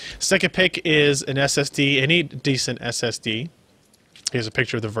 Second pick is an SSD, any decent SSD. Here's a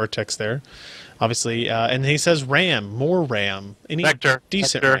picture of the Vertex there, obviously. And he says RAM, more RAM, any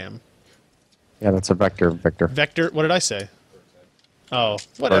decent RAM. Yeah, that's a Vector. Vector, what did I say? Oh,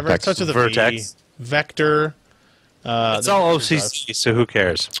 whatever. Vertex. It starts with a Vertex. V. Vector. It's all OCC, so who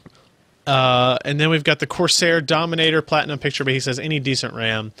cares? And then we've got the Corsair Dominator Platinum picture, but he says any decent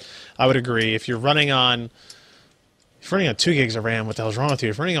RAM. I would agree. If you're running on 2 gigs of RAM, what the hell's wrong with you?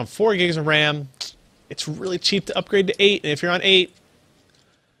 If you're running on 4 gigs of RAM, it's really cheap to upgrade to 8. And if you're on 8,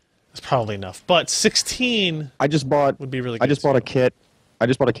 that's probably enough. But 16 would be really good. I just bought a kit.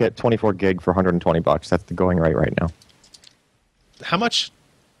 24 gig for $120. That's the going rate right now. How much?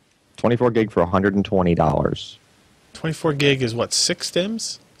 24 gig for $120. 24 gig is what, 6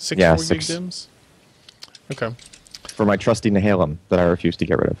 DIMMs? 6 yeah, 4 gig DIMMs? Okay. For my trusty Nehalem that I refuse to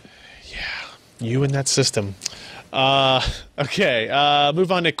get rid of. Yeah, you and that system. Okay,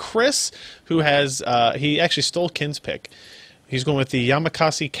 move on to Chris, who has, he actually stole Ken's pick. He's going with the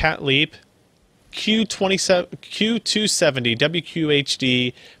Yamakasi Cat Leap Q270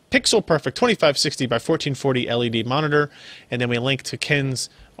 WQHD Pixel Perfect 2560 by 1440 LED monitor. And then we link to Ken's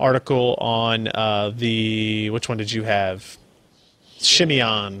article on which one did you have?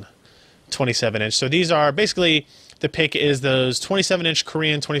 Shimeon 27-inch. So these are basically, the pick is those 27-inch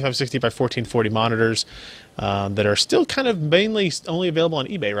Korean 2560 by 1440 monitors that are still kind of mainly only available on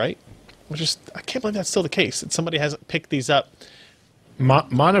eBay, right? I can't believe that's still the case, that somebody hasn't picked these up.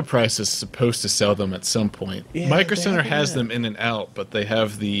 Monoprice is supposed to sell them at some point. Yeah, Micro Center has them in and out, but they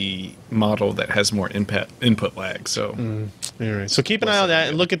have the model that has more input lag. So, all right. So keep an eye on that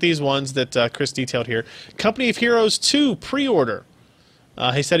and look at these ones that Chris detailed here. Company of Heroes 2 pre-order.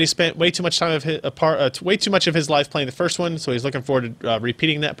 He said he spent way too much time way too much of his life playing the first one, so he's looking forward to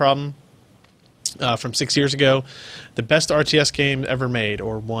repeating that problem from 6 years ago. The best RTS game ever made,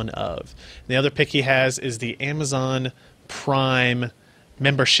 or one of. And the other pick he has is the Amazon Prime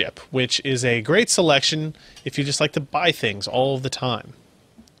membership, which is a great selection if you just like to buy things all the time.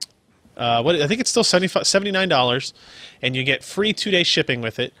 I think it's still $79, and you get free 2-day shipping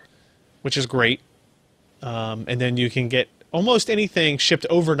with it, which is great. And then you can get almost anything shipped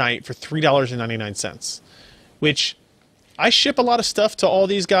overnight for $3.99, which I ship a lot of stuff to all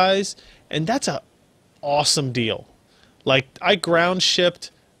these guys, and that's an awesome deal. Like, I ground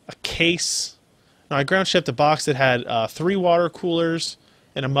shipped a case. No, I ground shipped a box that had 3 water coolers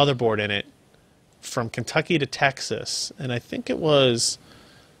and a motherboard in it from Kentucky to Texas, and I think it was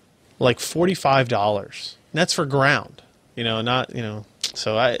like $45. And that's for ground,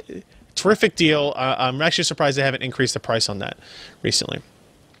 so terrific deal. I'm actually surprised they haven't increased the price on that recently.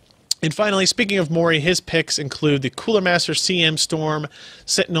 And finally, speaking of Maury, his picks include the Cooler Master CM Storm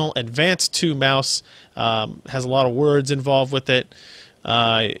Sentinel Advanced 2 mouse. Has a lot of words involved with it.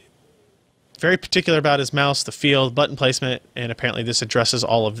 Very particular about his mouse, the feel, button placement, and apparently this addresses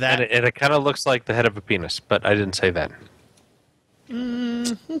all of that. And it kind of looks like the head of a penis, but I didn't say that.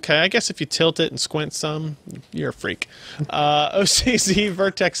 Okay, I guess if you tilt it and squint some, you're a freak. OCZ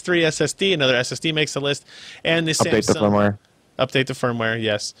Vertex 3 SSD, another SSD makes the list. And the Update the firmware. Update the firmware,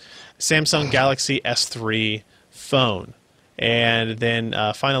 yes. Samsung Galaxy S3 phone. And then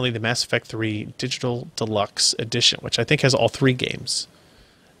finally the Mass Effect 3 Digital Deluxe Edition, which I think has all 3 games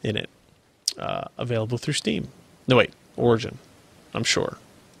in it. Available through Steam. No, wait, Origin. I'm sure.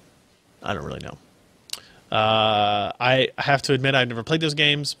 I don't really know. I have to admit I've never played those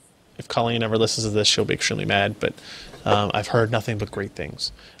games. If Colleen ever listens to this, she'll be extremely mad, but I've heard nothing but great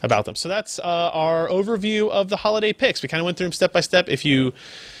things about them. So that's our overview of the holiday picks. We kind of went through them step by step. If you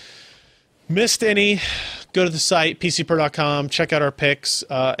missed any, go to the site, pcpro.com, check out our picks,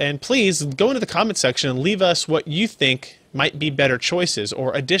 and please go into the comment section and leave us what you think might be better choices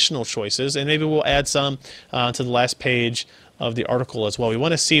or additional choices, and maybe we'll add some to the last page of the article as well. We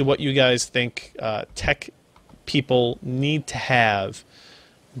want to see what you guys think tech people need to have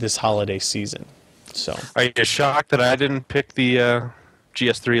this holiday season. So, are you shocked that I didn't pick the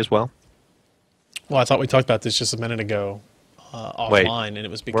GS3 as well? Well, I thought we talked about this just a minute ago offline, and it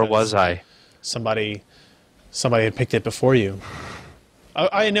was because where was I? Somebody had picked it before you.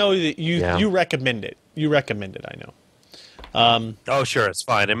 I know that you recommend it. You recommend it, I know. Oh, sure, it's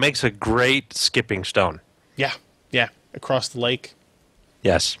fine. It makes a great skipping stone. Yeah, across the lake.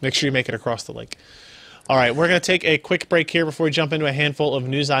 Yes. Make sure you make it across the lake. All right, we're going to take a quick break here before we jump into a handful of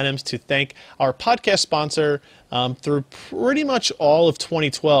news items to thank our podcast sponsor through pretty much all of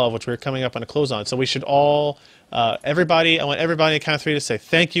 2012, which we're coming up on a close on. So we should all, I want everybody on count of three to say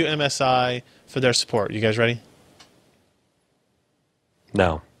thank you, MSI, for their support. You guys ready?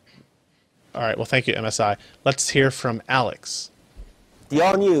 No. All right, well, thank you, MSI. Let's hear from Alex. The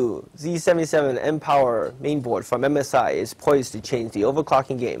all-new Z77 M-Power mainboard from MSI is poised to change the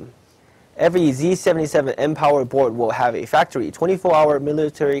overclocking game. Every Z77 M-Power board will have a factory 24-hour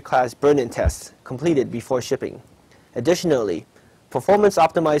military-class burn-in test completed before shipping. Additionally,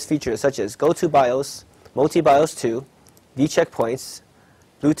 performance-optimized features such as Go-To BIOS, Multi-BIOS 2, V-checkpoints,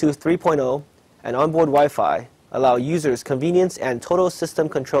 Bluetooth 3.0, and onboard Wi-Fi allow users convenience and total system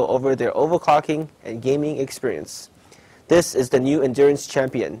control over their overclocking and gaming experience. This is the new endurance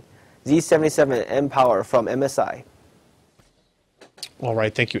champion, Z77 M-Power from MSI. All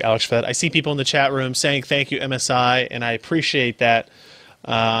right, thank you, Alex, for that. I see people in the chat room saying thank you, MSI, and I appreciate that.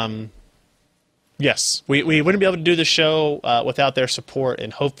 Yes, we wouldn't be able to do the show without their support,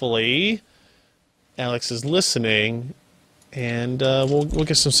 and hopefully Alex is listening, and we'll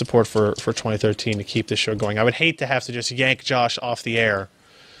get some support for 2013 to keep this show going. I would hate to have to just yank Josh off the air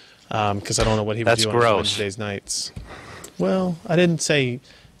because I don't know what he would do on Wednesdays nights. Well, I didn't say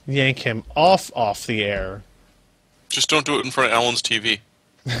yank him off the air. Just don't do it in front of Alan's TV.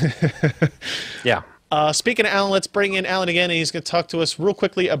 Yeah. Speaking of Alan, let's bring in Alan again, and he's going to talk to us real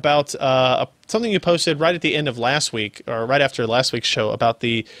quickly about something you posted right at the end of last week, or right after last week's show, about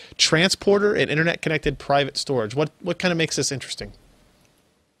the transporter and internet-connected private storage. What kind of makes this interesting?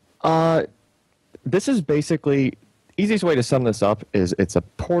 This is basically, easiest way to sum this up is it's a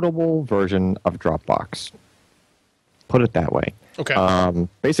portable version of Dropbox. Put it that way. Okay.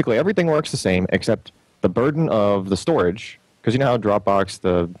 Basically, everything works the same, except the burden of the storage, because you know how Dropbox,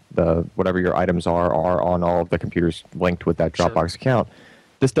 the whatever your items are on all of the computers linked with that Dropbox account.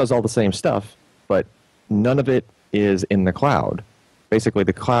 This does all the same stuff, but none of it is in the cloud. Basically,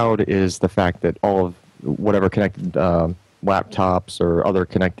 the cloud is the fact that all of whatever connected laptops or other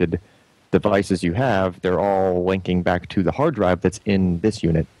connected devices you have, they're all linking back to the hard drive that's in this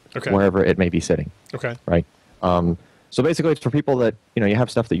unit, wherever it may be sitting. Okay. Right? So basically, it's for people that, you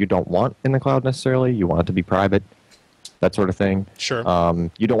have stuff that you don't want in the cloud necessarily. You want it to be private, that sort of thing. Sure.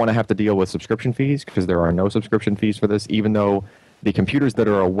 You don't want to have to deal with subscription fees because there are no subscription fees for this, even though the computers that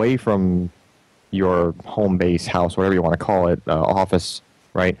are away from your home base, house, whatever you want to call it, office,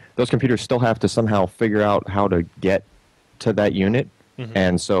 right? Those computers still have to somehow figure out how to get to that unit. Mm-hmm.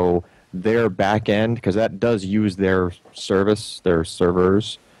 And so their back end, because that does use their service, their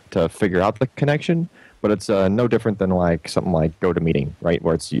servers, to figure out the connection. But it's no different than something like GoToMeeting, right?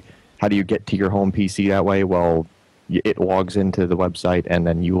 Where it's how do you get to your home PC that way? Well, it logs into the website, and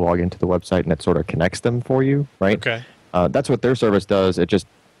then you log into the website, and it sort of connects them for you, right? Okay. That's what their service does. It just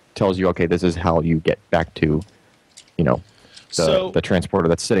tells you, okay, this is how you get back to, the transporter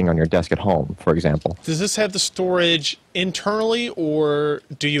that's sitting on your desk at home, for example. Does this have the storage internally, or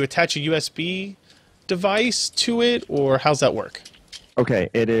do you attach a USB device to it, or how's that work? Okay,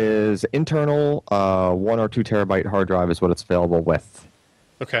 it is internal 1 or 2 terabyte hard drive is what it's available with.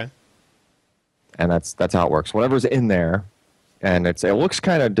 Okay. And that's how it works. Whatever's in there, and it looks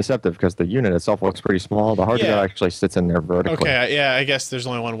kind of deceptive because the unit itself looks pretty small. The hard drive actually sits in there vertically. Okay, yeah, I guess there's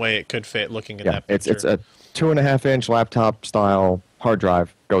only one way it could fit looking at that picture. It's a 2.5-inch laptop style hard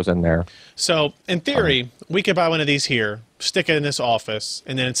drive goes in there. So, in theory, we could buy one of these here, stick it in this office,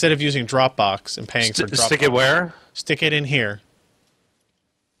 and then instead of using Dropbox and paying for Dropbox... Stick it where? Stick it in here.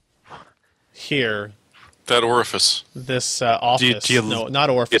 Here. That orifice. This office. No, not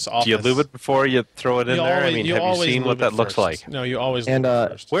orifice, office. Do you lube it before you throw it in there? Have you seen what that looks like? No, you always lube it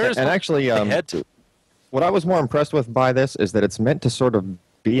first. Where's actually, what I was more impressed with by this is that it's meant to sort of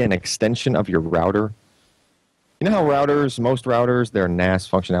be an extension of your router. You know how most routers, their NAS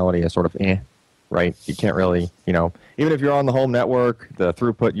functionality is sort of right? You can't really, even if you're on the home network, the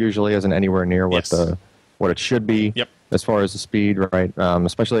throughput usually isn't anywhere near what it should be. Yep. As far as the speed, right?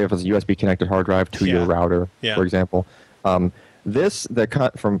 Especially if it's a USB connected hard drive to your router, for example. From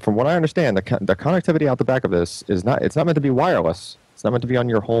what I understand, the connectivity out the back of this it's not meant to be wireless. It's not meant to be on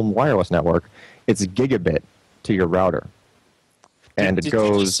your home wireless network. It's gigabit to your router, and Did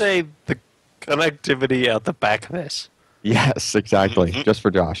you just say the connectivity out the back of this? Yes, exactly. Just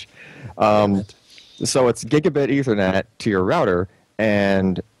for Josh. So it's gigabit Ethernet to your router,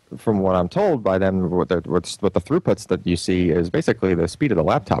 and from what I'm told by them, what the throughputs that you see is basically the speed of the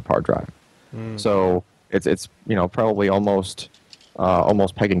laptop hard drive. So It's probably almost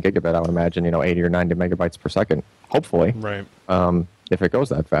pegging gigabit. I would imagine 80 or 90 megabytes per second. Hopefully, right. If it goes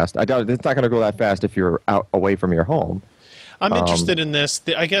that fast, I doubt it's not going to go that fast if you're out away from your home. I'm interested in this.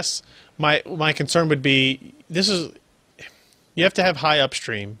 I guess my concern would be you have to have high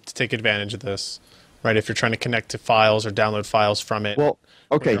upstream to take advantage of this, right? If you're trying to connect to files or download files from it. Well,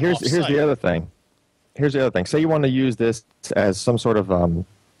 okay. Here's the other thing. Say you want to use this as some sort of what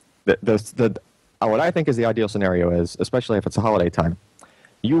I think is the ideal scenario is, especially if it's a holiday time,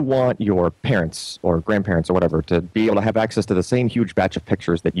 you want your parents or grandparents or whatever to be able to have access to the same huge batch of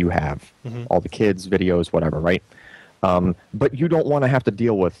pictures that you have, all the kids, videos, whatever, right? But you don't want to have to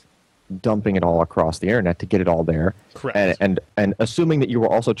deal with dumping it all across the internet to get it all there. Correct. And assuming that you were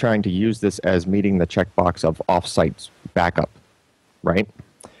also trying to use this as meeting the checkbox of off-site backup, right?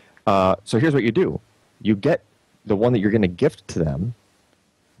 So here's what you do. You get the one that you're going to gift to them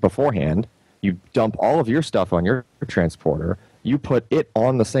beforehand. You dump all of your stuff on your transporter. You put it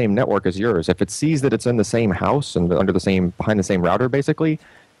on the same network as yours. If it sees that it's in the same house and behind the same router, basically,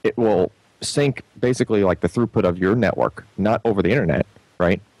 it will sync basically like the throughput of your network, not over the internet,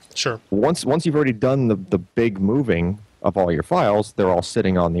 right? Sure. Once you've already done the big moving of all your files, they're all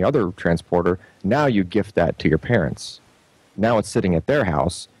sitting on the other transporter. Now you gift that to your parents. Now it's sitting at their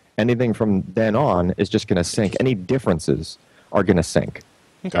house. Anything from then on is just going to sync. Any differences are going to sync.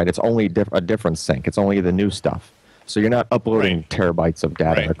 Okay. Right? It's only a different sync. It's only the new stuff. So you're not uploading terabytes of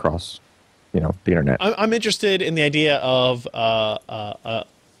data across, the internet. I'm interested in the idea of a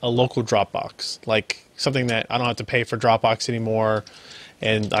local Dropbox, like something that I don't have to pay for Dropbox anymore,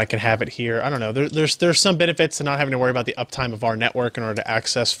 and I can have it here. I don't know. There's some benefits to not having to worry about the uptime of our network in order to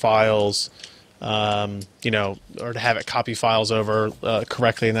access files, or to have it copy files over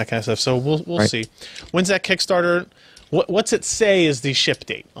correctly and that kind of stuff. So we'll see. When's that Kickstarter? What's it say is the ship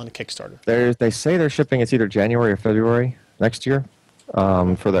date on the Kickstarter? They say they're shipping it's either January or February next year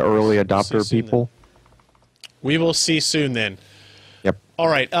for the early adopter people. We will see soon then. Yep. All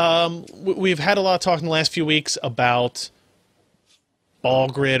right. We've had a lot of talk in the last few weeks about ball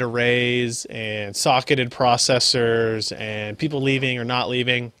grid arrays and socketed processors and people leaving or not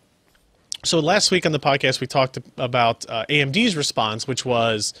leaving. So last week on the podcast, we talked about AMD's response, which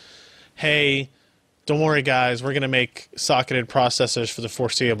was, hey, don't worry, guys, we're going to make socketed processors for the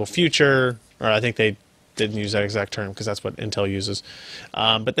foreseeable future. Or I think they didn't use that exact term because that's what Intel uses.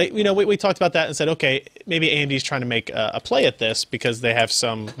 But we talked about that and said, okay, maybe AMD's trying to make a play at this because they have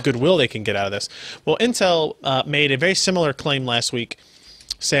some goodwill they can get out of this. Well, Intel made a very similar claim last week,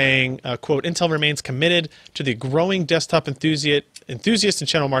 saying, quote, Intel remains committed to the growing desktop enthusiast and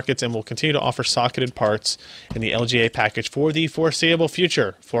channel markets and will continue to offer socketed parts in the LGA package for the foreseeable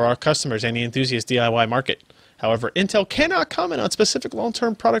future for our customers and the enthusiast DIY market. However, Intel cannot comment on specific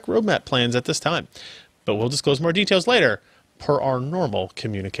long-term product roadmap plans at this time, but we'll disclose more details later per our normal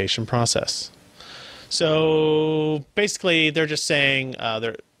communication process. So basically, they're just saying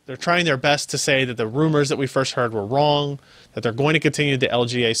they're trying their best to say that the rumors that we first heard were wrong, that they're going to continue the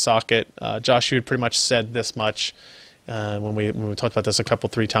LGA socket. Josh, you had pretty much said this much when we talked about this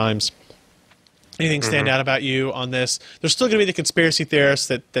three times. Anything stand out about you on this? There's still going to be the conspiracy theorists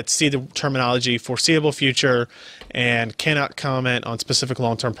that see the terminology foreseeable future and cannot comment on specific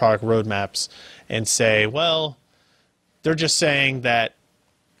long-term product roadmaps and say, well, they're just saying that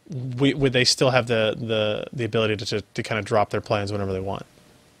would they still have the ability to kind of drop their plans whenever they want.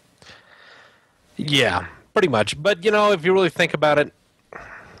 Yeah, pretty much. But, if you really think about it,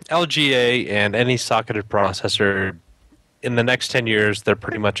 LGA and any socketed processor, in the next 10 years, they're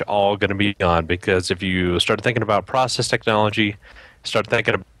pretty much all going to be gone because if you start thinking about process technology, start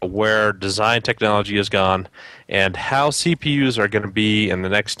thinking about where design technology has gone and how CPUs are going to be in the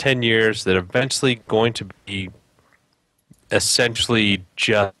next 10 years, they're eventually going to be essentially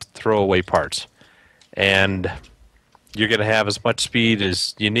just throwaway parts. And you're going to have as much speed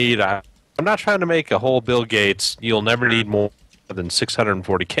as you need. I'm not trying to make a whole Bill Gates, you'll never need more than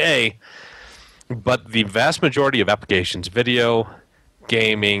 640K, but the vast majority of applications, video,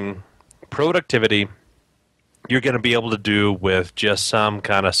 gaming, productivity, you're going to be able to do with just some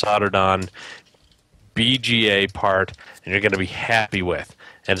kind of soldered on BGA part, and you're going to be happy with.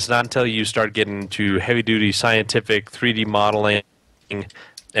 And it's not until you start getting into heavy-duty scientific 3D modeling, and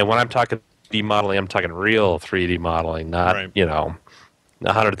when I'm talking 3D modeling, I'm talking real 3D modeling, not,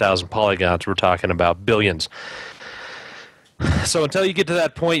 100,000 polygons. We're talking about billions. So until you get to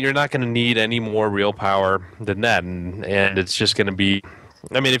that point, you're not going to need any more real power than that. And it's just going to be,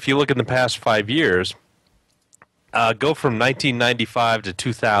 if you look in the past 5 years, go from 1995 to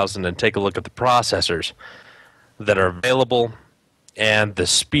 2000 and take a look at the processors that are available and the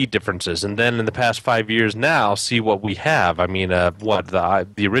speed differences. And then in the past 5 years now, see what we have. I mean, the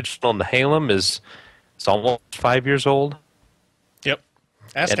original Nehalem is it's almost 5 years old. Yep.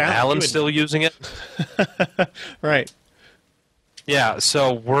 Ask and Alan's still using it. Right. Yeah,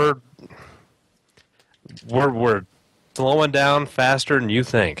 so we're slowing down faster than you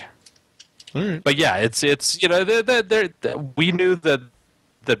think. Right. But yeah, it's you know we knew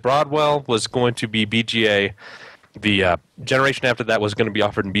that Broadwell was going to be BGA. The generation after that was going to be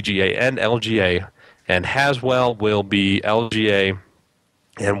offered in BGA and LGA, and Haswell will be LGA.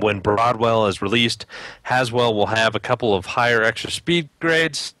 And when Broadwell is released, Haswell will have a couple of higher extra speed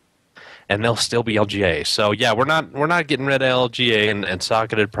grades, and they'll still be LGA. So yeah, we're not getting rid of LGA and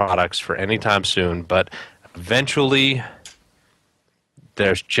socketed products for any time soon. But eventually,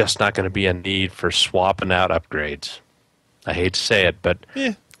 there's just not going to be a need for swapping out upgrades. I hate to say it, but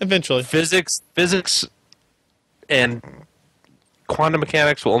yeah, eventually, physics, and quantum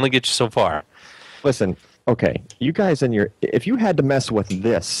mechanics will only get you so far. Listen, okay, you guys if you had to mess with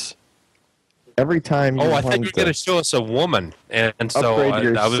this every time you I thought you were going to show us a woman, and so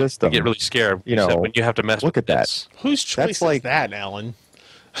I was system, get really scared. You know, when you have to mess look with at this. that. Whose choice is that, Alan?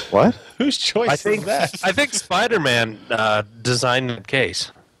 What? Whose choice is that? I think Spider-Man designed the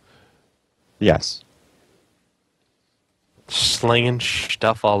case. Yes. Slinging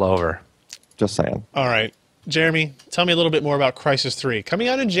stuff all over. Just saying. All right. Jeremy, tell me a little bit more about Crysis 3. Coming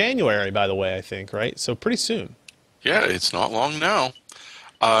out in January, by the way, I think, right? So pretty soon. Yeah, it's not long now.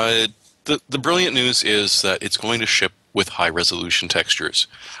 The brilliant news is that it's going to ship with high-resolution textures.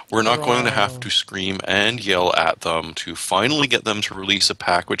 We're not going to have to scream and yell at them to finally get them to release a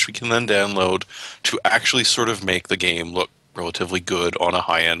pack which we can then download to actually sort of make the game look relatively good on a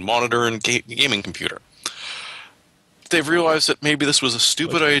high-end monitor and gaming computer. They've realized that maybe this was a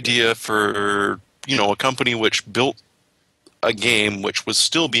stupid idea for, a company which built a game which was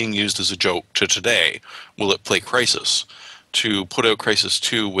still being used as a joke to today. Will it play Crysis? To put out Crysis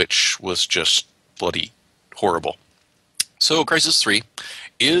 2, which was just bloody horrible. So Crysis 3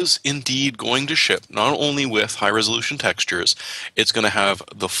 is indeed going to ship not only with high-resolution textures, it's going to have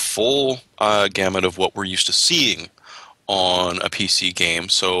the full gamut of what we're used to seeing on a PC game.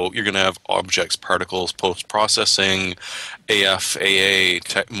 So you're going to have objects, particles, post-processing, AF, AA,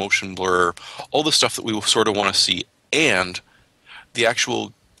 motion blur, all the stuff that we sort of want to see. And the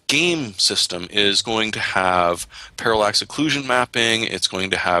actual game system is going to have parallax occlusion mapping, it's going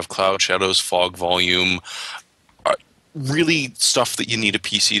to have cloud shadows, fog volume, really stuff that you need a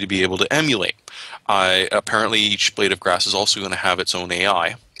PC to be able to emulate. Apparently each blade of grass is also going to have its own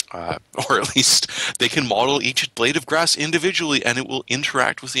AI. Or at least they can model each blade of grass individually, and it will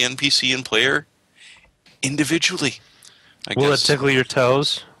interact with the NPC and player individually. Will it tickle your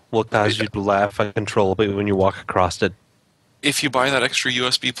toes? Will it cause you to laugh uncontrollably when you walk across it? If you buy that extra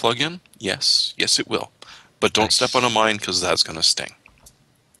USB plug-in, yes, it will. But don't step on a mine, because that's going to sting.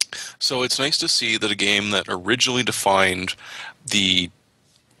 So it's nice to see that a game that originally defined the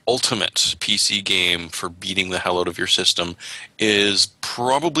ultimate PC game for beating the hell out of your system is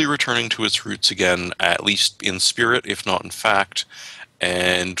probably returning to its roots again, at least in spirit, if not in fact,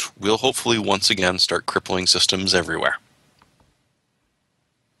 and will hopefully once again start crippling systems everywhere.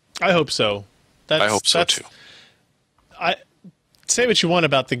 I hope so. I hope so too. Say what you want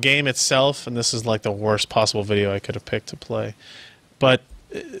about the game itself, and this is like the worst possible video I could have picked to play, but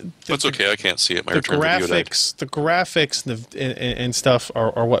that's okay. I can't see it. The graphics and stuff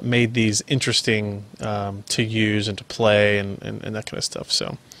are what made these interesting to use and to play and that kind of stuff.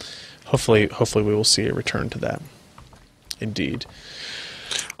 So hopefully we will see a return to that. Indeed.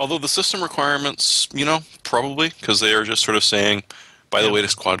 Although the system requirements, probably, because they are just sort of saying, buy the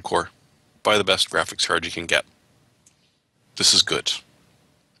latest quad core, buy the best graphics card you can get. This is good.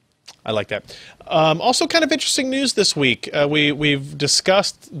 I like that. Also, kind of interesting news this week. We've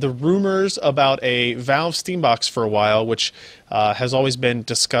discussed the rumors about a Valve Steambox for a while, which has always been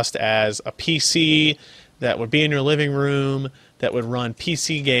discussed as a PC that would be in your living room, that would run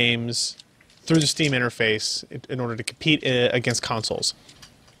PC games through the Steam interface in order to compete against consoles.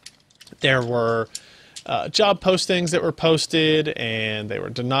 There were job postings that were posted, and they were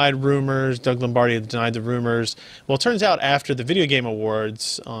denied rumors. Doug Lombardi denied the rumors. Well, it turns out after the Video Game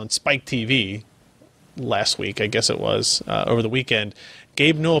Awards on Spike TV last week, I guess it was, over the weekend,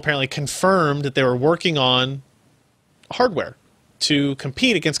 Gabe Newell apparently confirmed that they were working on hardware to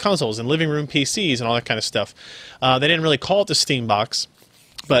compete against consoles and living room PCs and all that kind of stuff. They didn't really call it the Steambox,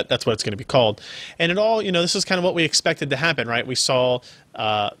 but that's what it's going to be called. And it all, this is kind of what we expected to happen, right? We saw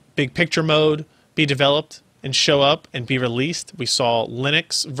big picture mode be developed and show up and be released. We saw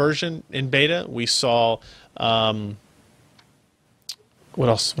Linux version in beta. We saw what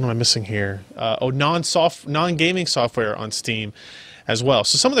else? What am I missing here? Non-gaming software on Steam as well.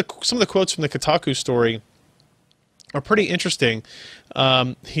 So some of the quotes from the Kotaku story are pretty interesting.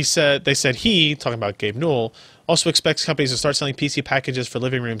 They said he, talking about Gabe Newell, also expects companies to start selling PC packages for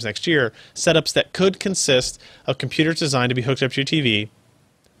living rooms next year, setups that could consist of computers designed to be hooked up to your TV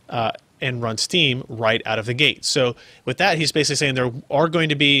and run Steam right out of the gate. So with that, he's basically saying there are going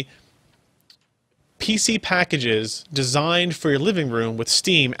to be PC packages designed for your living room with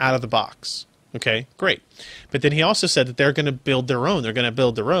Steam out of the box. Okay, great. But then he also said that they're going to build their own. They're going to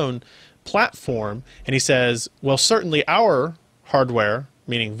build their own platform, and he says, well, certainly our hardware,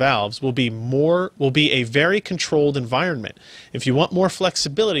 meaning Valve's, will be a very controlled environment. If you want more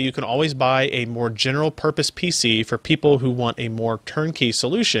flexibility, you can always buy a more general purpose PC for people who want a more turnkey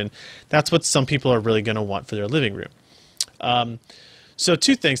solution. That's what some people are really going to want for their living room. So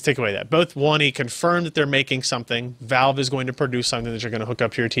two things take away that. Both, one, he confirmed that they're making something. Valve is going to produce something that you're going to hook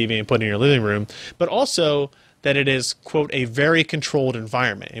up to your TV and put in your living room. But also that it is, quote, a very controlled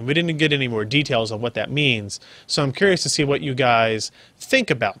environment. And we didn't get any more details on what that means. So I'm curious to see what you guys think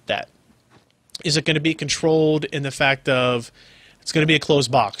about that. Is it going to be controlled in the fact of it's going to be a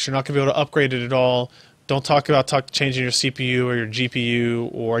closed box? You're not going to be able to upgrade it at all. Don't talk about changing your CPU or your GPU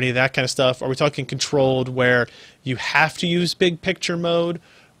or any of that kind of stuff. Are we talking controlled where you have to use big picture mode?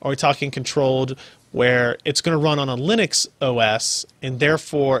 Or are we talking controlled where it's going to run on a Linux OS, and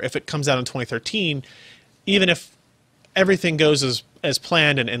therefore if it comes out in 2013, even if everything goes as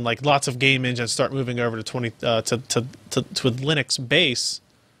planned and like lots of game engines start moving over to Linux base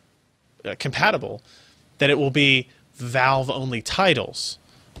compatible, that it will be Valve only titles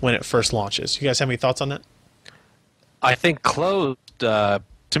when it first launches. You guys have any thoughts on that? I think closed, to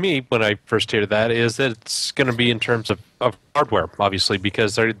me, when I first hear that, is that it's going to be in terms of hardware, obviously,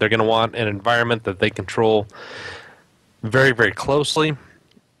 because they're going to want an environment that they control very, very closely.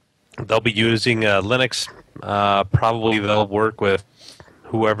 They'll be using Linux. Probably they'll work with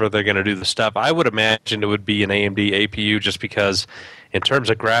whoever they're going to do the stuff. I would imagine it would be an AMD APU, just because in terms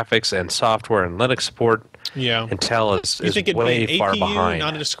of graphics and software and Linux support, yeah, Intel is way far behind.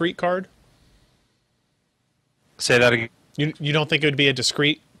 Not a discrete card? Say that again. You don't think it would be a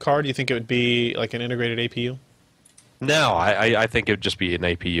discrete card? You think it would be like an integrated APU? No, I think it would just be an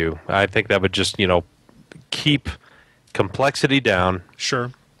APU. I think that would just, keep complexity down.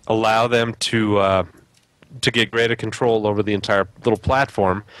 Sure. Allow them to get greater control over the entire little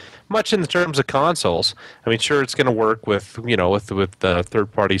platform, much in the terms of consoles. I mean, sure, it's going to work with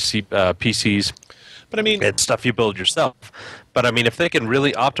third-party PCs, but I mean, and stuff you build yourself. But I mean, if they can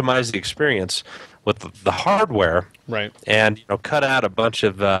really optimize the experience with the hardware, right, and cut out a bunch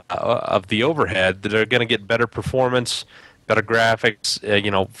of the overhead, that are going to get better performance, better graphics,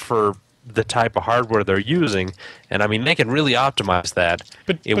 for the type of hardware they're using, and I mean they can really optimize that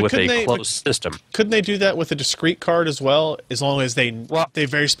with a closed system. Couldn't they do that with a discrete card as well, as long as they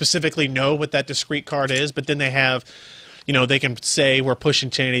very specifically know what that discrete card is? But then they have, they can say we're pushing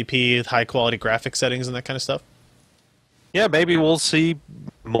 1080p with high quality graphic settings and that kind of stuff. Yeah, maybe we'll see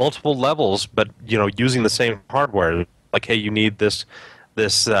multiple levels, but using the same hardware. Like, hey, you need this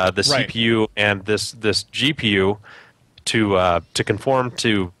right, CPU and this GPU to conform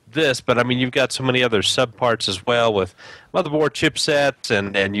to this, but I mean you've got so many other subparts as well with motherboard chipsets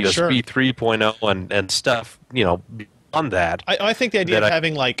and USB 3.0 and stuff beyond that. I think the idea of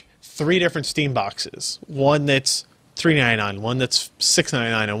having like 3 different Steam boxes, one that's $3.99, one that's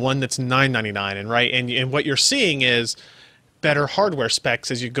 $6.99, and one that's $9.99, and right, and what you're seeing is better hardware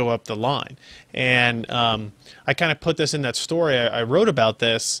specs as you go up the line. And I kind of put this in that story I wrote about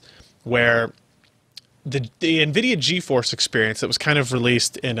this, where the NVIDIA GeForce experience that was kind of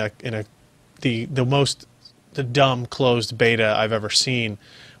released in the dumb closed beta I've ever seen,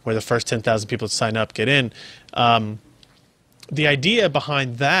 where the first 10,000 people that sign up get in. The idea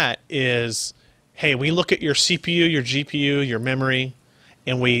behind that is, hey, we look at your CPU, your GPU, your memory,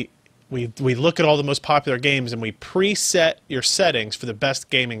 and we look at all the most popular games and we preset your settings for the best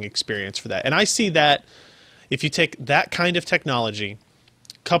gaming experience for that. And I see that if you take that kind of technology,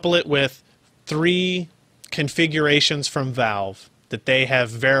 couple it with 3 configurations from Valve that they have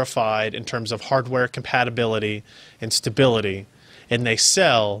verified in terms of hardware compatibility and stability, and they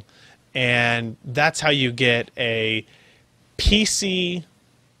sell, and that's how you get a PC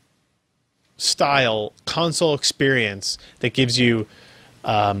style console experience that gives you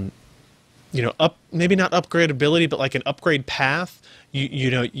maybe not upgradability, but like an upgrade path.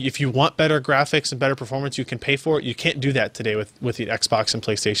 If you want better graphics and better performance, you can pay for it. You can't do that today with the Xbox and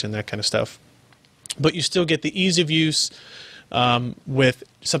PlayStation, that kind of stuff. But you still get the ease of use with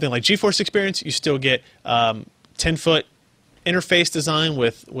something like GeForce Experience. You still get 10-foot interface design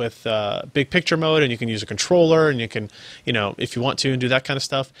with big picture mode, and you can use a controller, and you can, if you want to, and do that kind of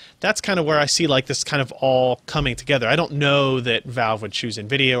stuff. That's kind of where I see like this kind of all coming together. I don't know that Valve would choose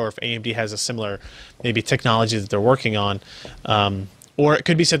NVIDIA, or if AMD has a similar maybe technology that they're working on. Or it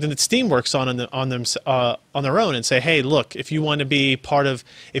could be something that Steam works on their own, and say, hey, look, if you want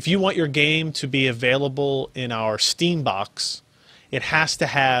your game to be available in our Steam box, it has to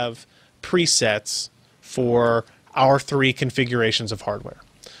have presets for our 3 configurations of hardware,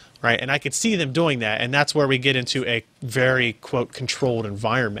 right? And I could see them doing that, and that's where we get into a very, quote, controlled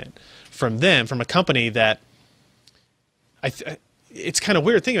environment from a company that it's kind of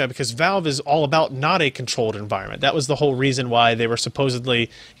weird thinking about it, because Valve is all about not a controlled environment. That was the whole reason why they were supposedly,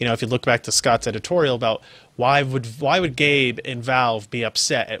 if you look back to Scott's editorial about why would Gabe and Valve be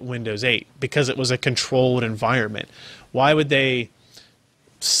upset at Windows 8? Because it was a controlled environment. Why would they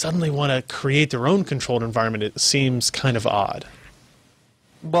suddenly want to create their own controlled environment? It seems kind of odd.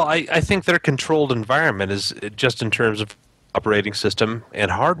 Well, I think their controlled environment is just in terms of operating system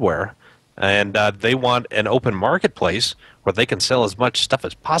and hardware, and they want an open marketplace where they can sell as much stuff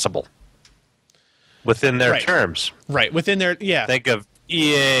as possible within their terms. Right, within their, yeah. Think of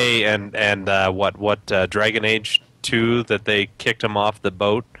EA and what Dragon Age 2 that they kicked them off the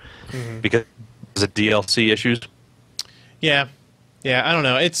boat because of DLC issues. Yeah. Yeah, I don't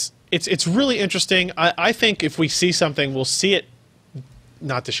know. It's really interesting. I think if we see something, we'll see it,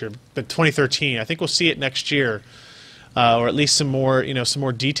 not this year, but 2013. I think we'll see it next year, or at least some more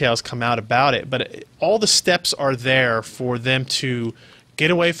details come out about it. But all the steps are there for them to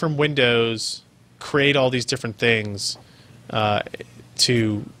get away from Windows, create all these different things,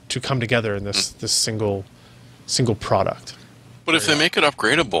 to come together in this single product. But if they make it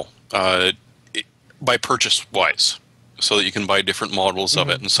upgradable, by purchase wise, so that you can buy different models of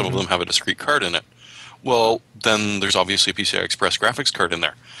it, and some of them have a discrete card in it, well, then there's obviously a PCI Express graphics card in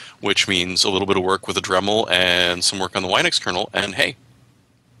there, which means a little bit of work with a Dremel and some work on the Linux kernel, and hey,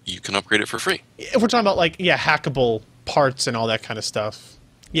 you can upgrade it for free. If we're talking about hackable parts and all that kind of stuff,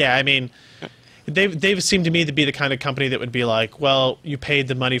 yeah, I mean, they've seemed to me to be the kind of company that would be like, well, you paid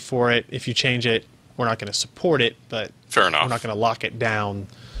the money for it. If you change it, we're not going to support it, but fair enough. We're not going to lock it down,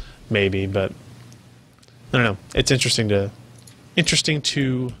 maybe, but I don't know. It's interesting to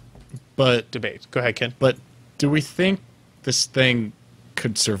debate. Go ahead, Ken. But do we think this thing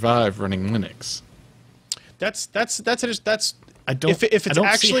could survive running Linux? That's I don't. If it's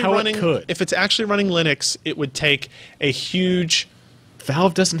actually see how running, it could. If it's actually running Linux, it would take a huge.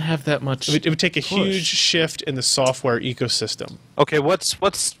 Valve doesn't have that much. It would take a huge shift in the software ecosystem. Okay, what's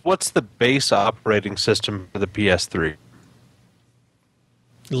the base operating system for the PS3?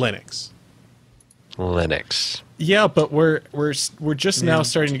 Linux. Yeah, but we're just now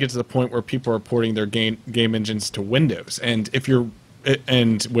starting to get to the point where people are porting their game engines to Windows, and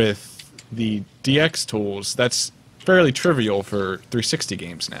with the DX tools, that's fairly trivial for 360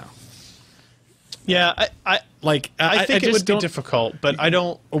 games now. Yeah, I think it would be difficult, but I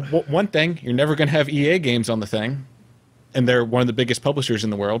don't. One thing, you're never going to have EA games on the thing, and they're one of the biggest publishers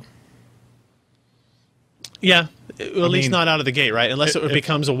in the world. Yeah, at least not out of the gate, right? Unless it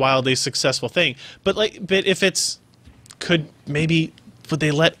becomes a wildly successful thing. But if would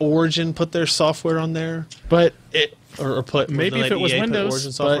they let Origin put their software on there? But maybe if it was Windows,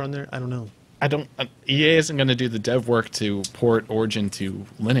 Origin software on there, I don't know. EA isn't going to do the dev work to port Origin to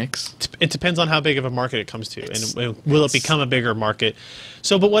Linux. It depends on how big of a market it comes to, and will it become a bigger market?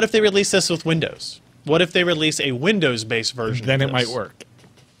 So, but what if they release this with Windows? What if they release a Windows-based version? Then of it this? might work.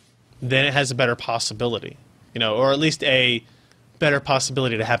 Then it has a better possibility, or at least a better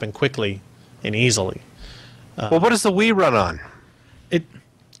possibility to happen quickly and easily. Well, what does the Wii run on? It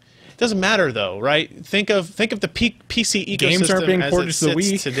doesn't matter though, right? Think of the PC ecosystem games aren't being as ported it to the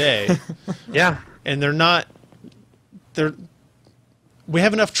sits Wii today. Yeah, and we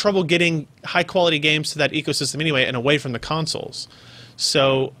have enough trouble getting high quality games to that ecosystem anyway, and away from the consoles.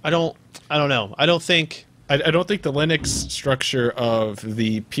 So I don't know. I don't think the Linux structure of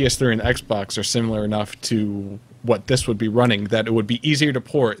the PS3 and Xbox are similar enough to what this would be running that it would be easier to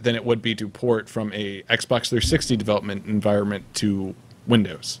port than it would be to port from a Xbox 360 development environment to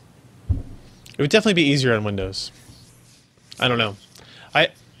Windows. It would definitely be easier on Windows. I don't know.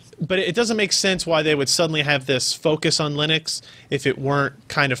 But it doesn't make sense why they would suddenly have this focus on Linux if it weren't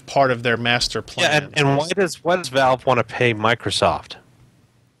kind of part of their master plan. Yeah, and why does Valve want to pay Microsoft?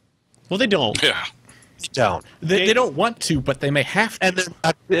 Well, they don't. Yeah. They don't want to, but they may have to. And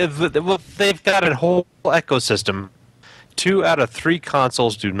they've got a whole ecosystem. 2 out of 3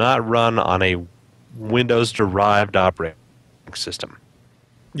 consoles do not run on a Windows-derived operating system.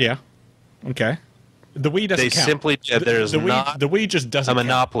 Yeah. Okay. The Wii doesn't They count. simply there's the not Wii just doesn't a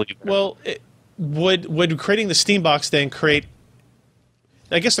monopoly. Well, would creating the Steam box then create?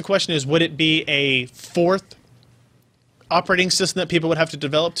 I guess the question is, would it be a fourth operating system that people would have to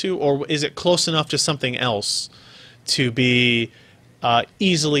develop to, or is it close enough to something else to be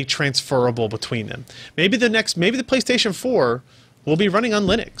easily transferable between them? Maybe the PlayStation 4 will be running on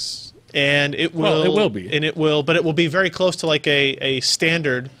Linux, and it will. Well, it will be, and it will, but it will be very close to like a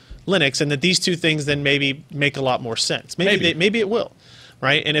standard Linux, and that these two things then maybe make a lot more sense. Maybe it will,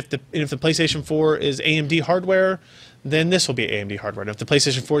 right? And if the PlayStation 4 is AMD hardware, then this will be AMD hardware. And if the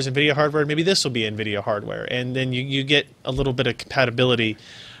PlayStation 4 is NVIDIA hardware, maybe this will be NVIDIA hardware. And then you get a little bit of compatibility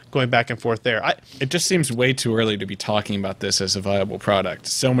going back and forth there. It just seems way too early to be talking about this as a viable product.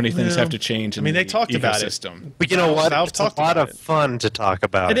 So many things have to change in they talked about it. But you know what? Valve It's a lot of fun to talk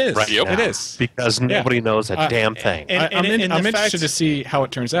about. It is. Right Yep. now It is. because nobody knows a damn thing. I'm interested to see how it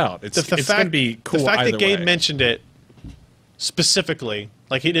turns out. It's going to be cool. The fact either that Gabe way. mentioned it specifically,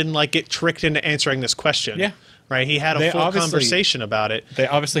 like he didn't get tricked into answering this question. Yeah. Right. He had a full conversation about it. They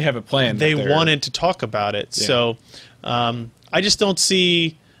obviously have a plan. They wanted to talk about it. Yeah. So I just don't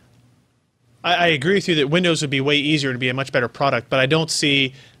see. I agree with you that Windows would be way easier to be a much better product, but I don't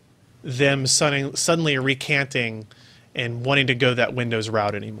see them suddenly recanting and wanting to go that Windows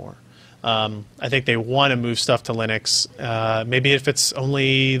route anymore. I think they want to move stuff to Linux, maybe if it's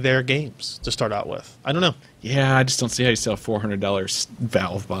only their games to start out with. I don't know. Yeah, I just don't see how you sell a $400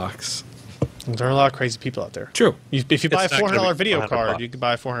 Valve box. There are a lot of crazy people out there. True. If you buy a $400 video card, you can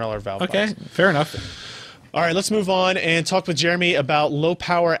buy a $400 Valve box. Okay, fair enough. All right, let's move on and talk with Jeremy about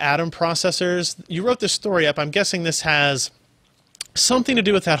low-power Atom processors. You wrote this story up. I'm guessing this has something to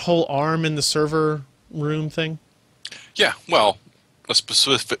do with that whole ARM in the server room thing? Yeah, well,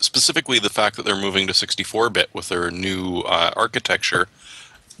 specifically the fact that they're moving to 64-bit with their new architecture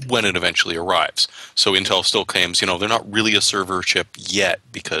when it eventually arrives. So Intel still claims, they're not really a server chip yet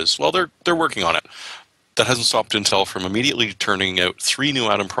because, well, they're working on it. That hasn't stopped Intel from immediately turning out 3 new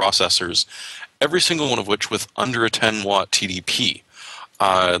Atom processors, every single one of which with under a 10-watt TDP.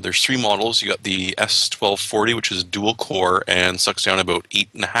 There's 3 models. You got the S1240, which is dual core and sucks down about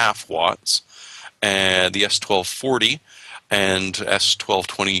 8.5 watts. And the S1240 and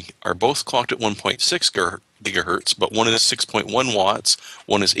S1220 are both clocked at 1.6 gigahertz, but one is 6.1 watts,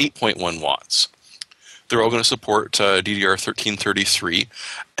 one is 8.1 watts. They're all going to support DDR1333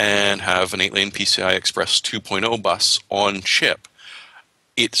 and have an 8-lane PCI Express 2.0 bus on chip.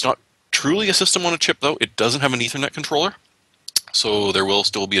 It's not truly a system on a chip, though. It doesn't have an Ethernet controller, so there will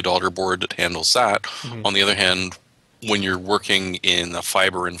still be a daughter board that handles that. Mm-hmm. On the other hand, when you're working in a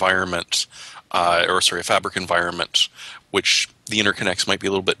fiber environment, a fabric environment, which the interconnects might be a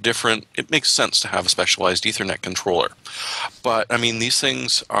little bit different, it makes sense to have a specialized Ethernet controller. But, these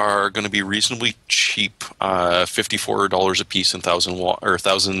things are going to be reasonably cheap, $54 a piece in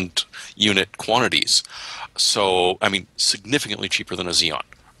 1,000 unit quantities. So, significantly cheaper than a Xeon.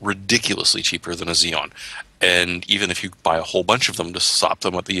 Ridiculously cheaper than a Xeon. And even if you buy a whole bunch of them to slap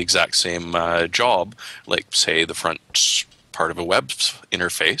them at the exact same job, like, say, the front part of a web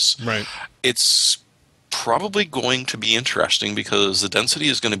interface, right, it's probably going to be interesting because the density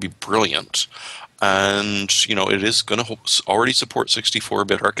is going to be brilliant. And, it is going to already support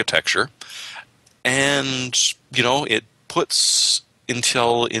 64-bit architecture. And, it puts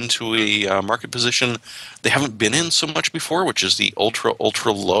Intel into a market position they haven't been in so much before, which is the ultra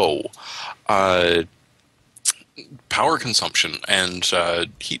low power consumption and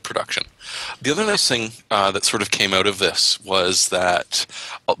heat production. The other nice thing that sort of came out of this was that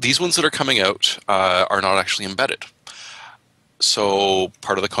these ones that are coming out are not actually embedded. So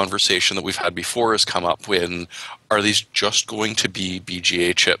part of the conversation that we've had before has come up when, are these just going to be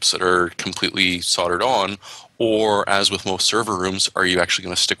BGA chips that are completely soldered on, or as with most server rooms, are you actually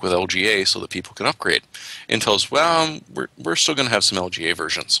going to stick with LGA so that people can upgrade? Intel's, well, we're still going to have some LGA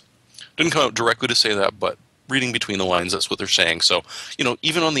versions. Didn't come out directly to say that, but reading between the lines, that's what they're saying. So,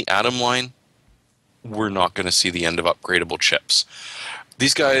 even on the Atom line, we're not going to see the end of upgradable chips.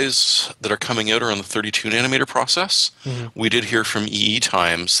 These guys that are coming out are on the 32-nanometer process. Mm-hmm. We did hear from EE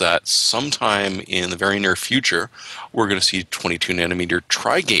Times that sometime in the very near future, we're going to see 22-nanometer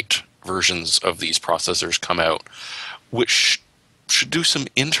Tri-Gate versions of these processors come out, which should do some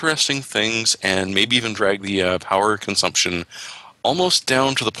interesting things and maybe even drag the power consumption almost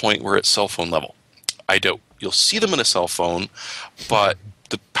down to the point where it's cell phone level. I doubt you'll see them in a cell phone, but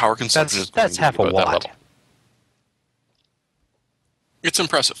the power consumption is going to be half a about watt. that level. It's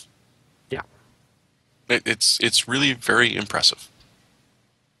impressive. Yeah. It's really very impressive.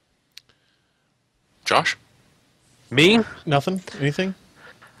 Josh? Me? Nothing? Anything?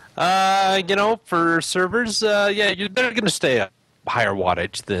 For servers, you're better going to stay at higher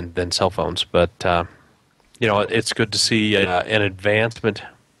wattage than cell phones. But, it's good to see an advancement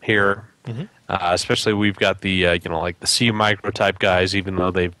here. Mm-hmm. Especially we've got the, like the C micro type guys, even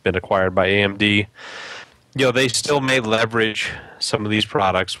though they've been acquired by AMD. They still may leverage some of these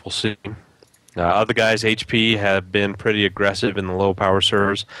products. We'll see. Other guys, HP, have been pretty aggressive in the low power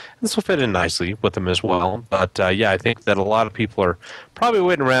servers. This will fit in nicely with them as well. But I think that a lot of people are probably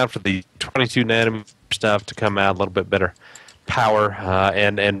waiting around for the 22 nanometer stuff to come out, a little bit better power,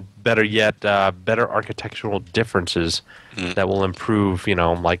 and better yet, better architectural differences that will improve,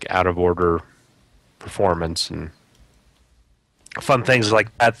 like out of order performance and fun things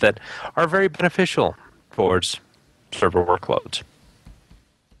like that are very beneficial towards server workloads.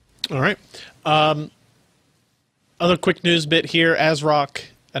 All right. Other quick news bit here. ASRock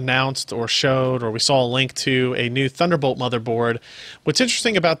announced or showed, or we saw a link to a new Thunderbolt motherboard. What's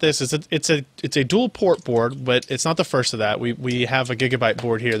interesting about this is it's a dual port board, but it's not the first of that. We have a Gigabyte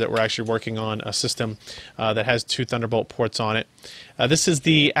board here that we're actually working on, a system that has 2 Thunderbolt ports on it. This is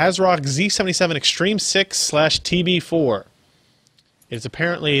the ASRock Z77 Extreme 6/TB4. It's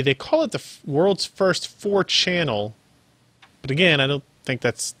apparently, they call it the world's first 4-channel, but again, I don't think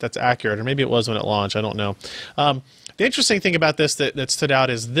that's accurate, or maybe it was when it launched. I don't know. The interesting thing about this that stood out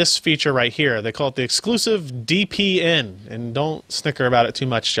is this feature right here. They call it the exclusive DPN, and don't snicker about it too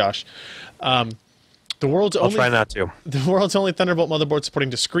much, Josh. I'll try not to. The world's only Thunderbolt motherboard supporting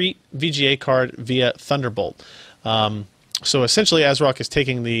discrete VGA card via Thunderbolt. So essentially, ASRock is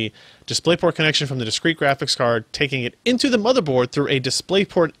taking the DisplayPort connection from the discrete graphics card, taking it into the motherboard through a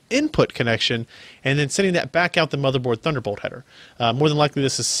DisplayPort input connection, and then sending that back out the motherboard Thunderbolt header. More than likely,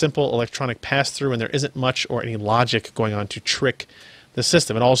 this is simple electronic pass-through, and there isn't much or any logic going on to trick the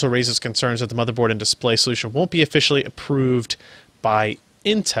system. It also raises concerns that the motherboard and display solution won't be officially approved by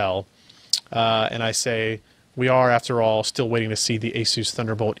Intel. And I say, we are, after all, still waiting to see the ASUS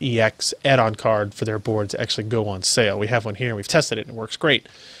Thunderbolt EX add-on card for their board to actually go on sale. We have one here, and we've tested it, and it works great.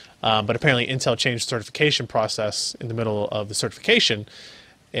 But apparently Intel changed the certification process in the middle of the certification,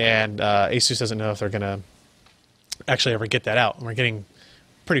 and ASUS doesn't know if they're going to actually ever get that out. And we're getting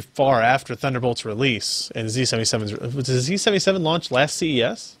pretty far after Thunderbolt's release, and Z77's... Was the Z77 launched last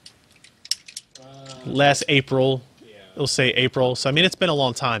CES? Last April. Yeah. It'll say April. So, I mean, it's been a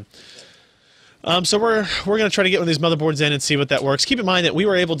long time. So we're going to try to get one of these motherboards in and see what that works. Keep in mind that we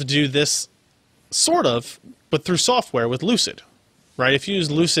were able to do this sort of, but through software with Lucid, right? If you use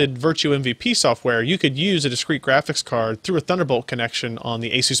Lucid Virtue MVP software, you could use a discrete graphics card through a Thunderbolt connection on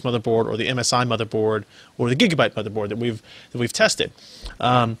the ASUS motherboard or the MSI motherboard or the Gigabyte motherboard that we've tested.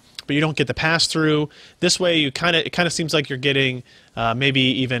 But you don't get the pass-through. This way, it kind of seems like you're getting maybe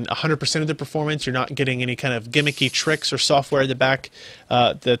even 100% of the performance. You're not getting any kind of gimmicky tricks or software at the back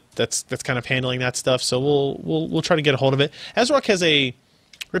that's kind of handling that stuff. So we'll try to get a hold of it. ASRock has a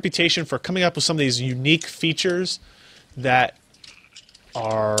reputation for coming up with some of these unique features that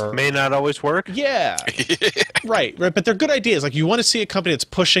may not always work. Yeah, right. But they're good ideas. Like, you want to see a company that's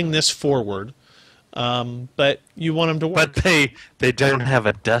pushing this forward. But you want them to work. But they don't have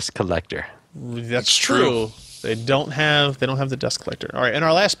a dust collector. That's true. They don't have the dust collector. All right, and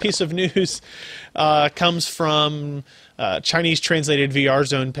our last piece of news comes from Chinese translated VR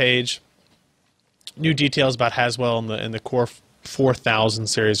Zone page. New details about Haswell and the Core 4000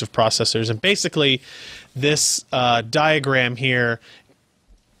 series of processors, and basically this diagram here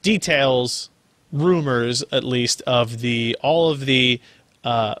details rumors, at least, of all of the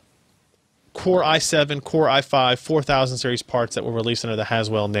Core i7, Core i5, 4000 series parts that were released under the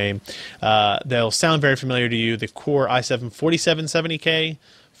Haswell name. They'll sound very familiar to you. The Core i7 4770K,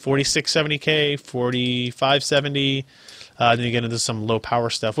 4670K, 4570. Then you get into some low power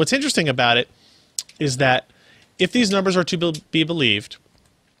stuff. What's interesting about it is that if these numbers are to be believed,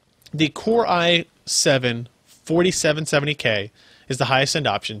 the Core i7 4770K is the highest end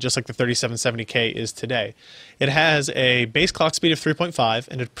option, just like the 3770K is today. It has a base clock speed of 3.5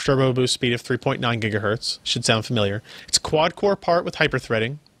 and a turbo boost speed of 3.9 gigahertz. Should sound familiar. It's a quad-core part with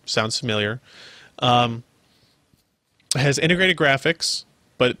hyperthreading. Sounds familiar. It has integrated graphics,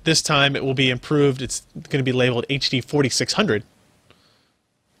 but this time it will be improved. It's going to be labeled HD 4600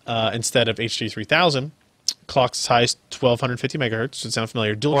 instead of HD 3000. Clock's as high as 1250 megahertz. Should sound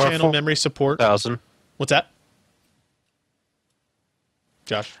familiar. Dual-channel memory support. 4000. What's that?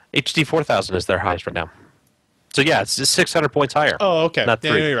 Josh? HD 4000 is their highest right now. So yeah, it's 600 points higher. Oh, okay. Not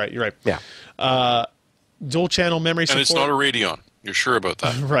 3. Yeah, you're right. You're right. Yeah. Dual channel memory support. And it's not a Radeon. You're sure about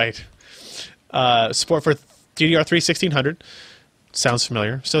that? Right. Support for DDR3 1600. Sounds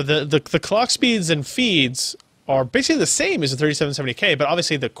familiar. So the clock speeds and feeds are basically the same as the 3770K, but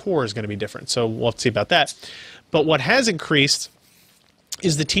obviously the core is going to be different. So we'll have to see about that. But what has increased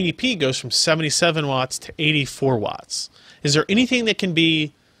is the TDP goes from 77 watts to 84 watts. Is there anything that can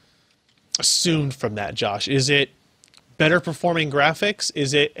be assumed from that, Josh? Is it better performing graphics?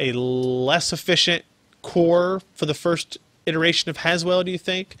 Is it a less efficient core for the first iteration of Haswell, do you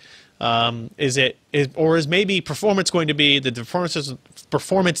think? Or is maybe performance going to be, the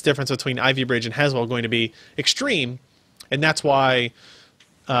performance difference between Ivy Bridge and Haswell going to be extreme, and that's why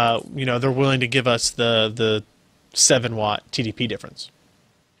they're willing to give us the 7-watt TDP difference?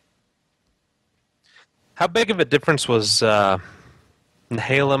 How big of a difference was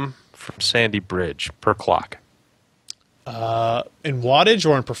Nehalem from Sandy Bridge per clock? In wattage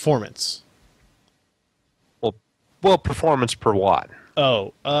or in performance? Well, performance per watt.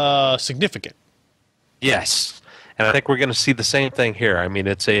 Oh, significant. Yes, and I think we're going to see the same thing here. I mean,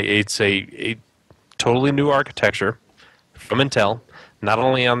 it's a totally new architecture from Intel, not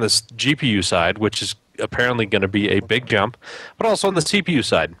only on this GPU side, which is apparently going to be a big jump, but also on the CPU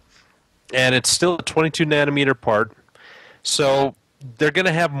side. And it's still a 22 nanometer part, so they're going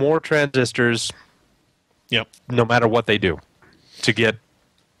to have more transistors. Yep. No matter what they do, to get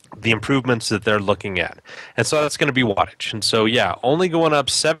the improvements that they're looking at. And so that's going to be wattage. And so, yeah, only going up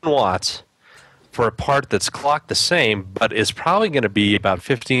 7 watts for a part that's clocked the same, but is probably going to be about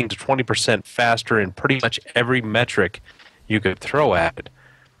 15 to 20% faster in pretty much every metric you could throw at it.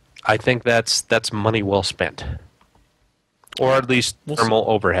 I think that's money well spent. Or at least thermal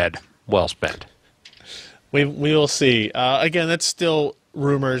overhead well spent. We will see. Again, that's still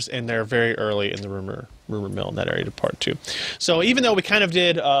rumors, and they're very early in the rumor mill in that area to part 2. So even though we kind of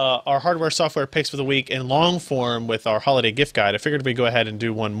did our hardware software picks for the week in long form with our holiday gift guide, I figured we'd go ahead and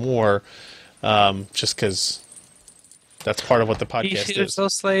do one more, just because that's part of what the podcast is.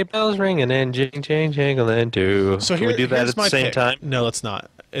 Those sleigh bells ringing and jingling too. So can we do that at the same time? No, let's not.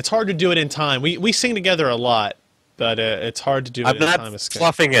 It's hard to do it in time. We sing together a lot, but it's hard to do it in time. I'm not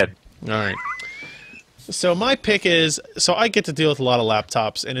fluffing it. All right. So my pick is, so I get to deal with a lot of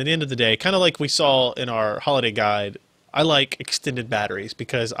laptops, and at the end of the day, kind of like we saw in our holiday guide, I like extended batteries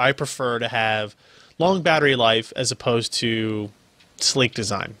because I prefer to have long battery life as opposed to sleek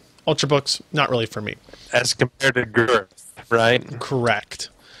design. Ultrabooks, not really for me. As compared to girth, right? Correct.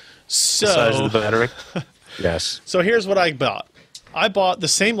 So, the size of the battery? Yes. So here's what I bought. I bought the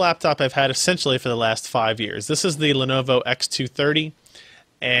same laptop I've had essentially for the last 5 years. This is the Lenovo X230.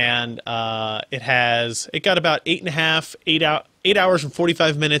 And it got about 8 hours and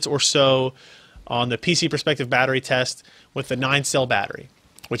 45 minutes or so on the PC Perspective battery test with the 9-cell battery,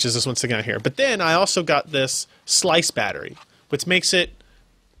 which is this one sticking out here. But then I also got this slice battery, which makes it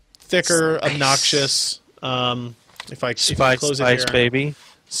thicker, obnoxious. If I close it here, baby.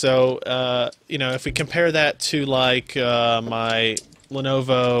 So if we compare that to like my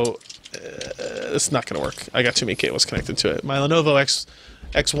Lenovo, it's not going to work. I got too many cables connected to it. My Lenovo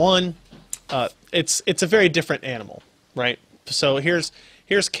X1, it's a very different animal, right? So here's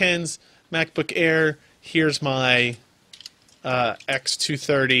Ken's MacBook Air. Here's my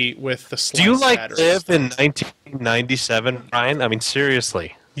X230 with the slice. Do you batteries. live in 1997, Ryan? I mean,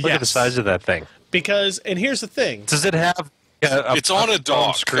 seriously, look at the size of that thing. And here's the thing. Does it have? It's on a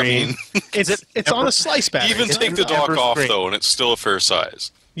dock screen. It's on a slice battery. Even take the dock off though, and it's still a fair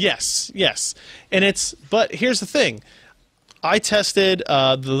size. Yes, but here's the thing. I tested the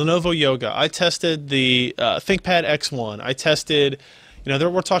Lenovo Yoga. I tested the ThinkPad X1. I tested,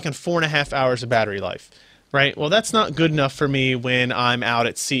 we're talking 4.5 hours of battery life, right? Well, that's not good enough for me when I'm out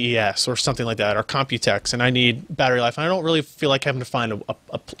at CES or something like that, or Computex, and I need battery life. And I don't really feel like having to find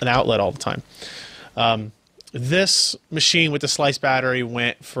an outlet all the time. This machine with the slice battery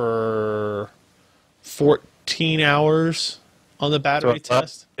went for 14 hours on the battery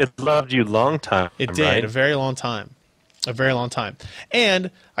test. It loved you long time. It did, right? A very long time.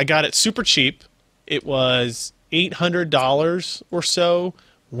 And I got it super cheap. It was $800 or so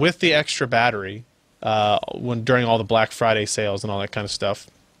with the extra battery during all the Black Friday sales and all that kind of stuff.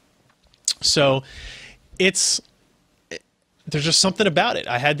 So there's just something about it.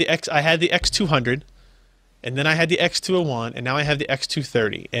 I had the X200, and then I had the X201, and now I have the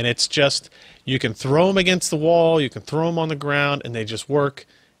X230. And it's just, you can throw them against the wall, you can throw them on the ground, and they just work.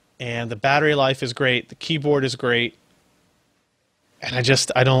 And the battery life is great. The keyboard is great. And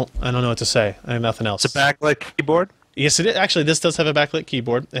I don't know what to say. I have nothing else. It's a backlit keyboard? Yes, it is. Actually, this does have a backlit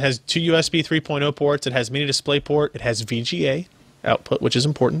keyboard. It has 2 USB 3.0 ports. It has mini display port. It has VGA output, which is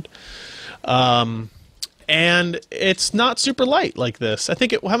important. And it's not super light like this. I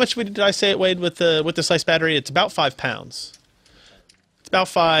think how much did I say it weighed with the slice battery? It's about 5 pounds. about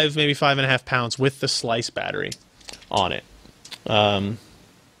 5, maybe 5.5 pounds with the slice battery on it.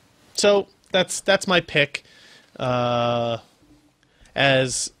 So that's my pick. As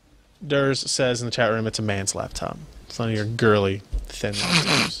Durs says in the chat room, it's a man's laptop. It's none of your girly, thin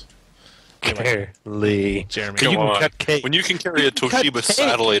laptops. Carely. Jeremy. Come on. When you can carry a Toshiba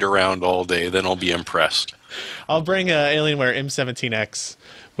satellite around all day, then I'll be impressed. I'll bring Alienware M17X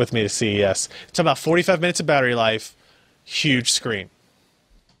with me to CES. It's about 45 minutes of battery life, huge screen.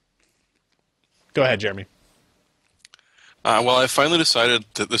 Go ahead, Jeremy. Well, I finally decided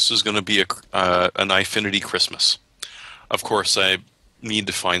that this is going to be an Ifinity Christmas. Of course, I need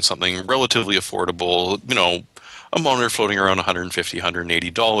to find something relatively affordable, you know, a monitor floating around $150,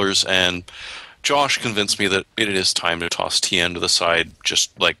 $180, and Josh convinced me that it is time to toss TN to the side,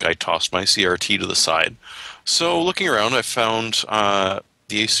 just like I tossed my CRT to the side. So looking around, I found the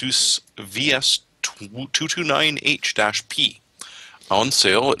ASUS VS229H-P on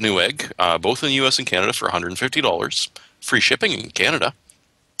sale at Newegg, both in the US and Canada for $150. Free shipping in Canada.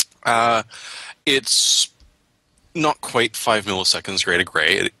 It's not quite 5 milliseconds gray to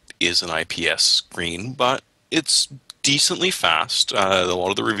gray. It is an IPS screen, but it's decently fast. A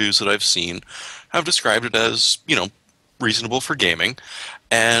lot of the reviews that I've seen have described it as, you know, reasonable for gaming.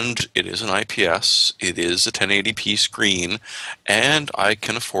 And it is an IPS. It is a 1080p screen, and I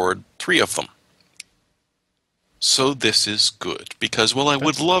can afford 3 of them. So this is good, because while I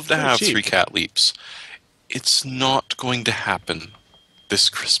would love to have 3 cat leaps, it's not going to happen this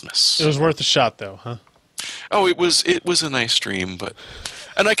Christmas. It was worth a shot, though, huh? Oh, it was a nice dream,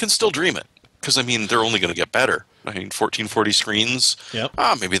 and I can still dream it, because I mean they're only going to get better. I mean, 1440 screens. Yep.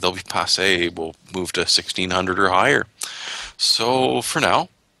 Maybe they'll be passé. We'll move to 1600 or higher. So for now,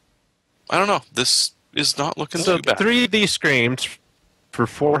 I don't know. This is not looking too bad. 3 of these screens for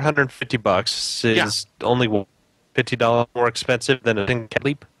 $450 is only $50 more expensive than a single cat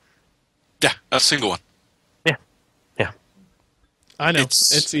leap. Yeah, a single one. I know,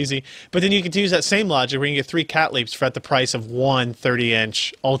 it's easy. But then you can use that same logic where you can get 3 cat leaps for at the price of one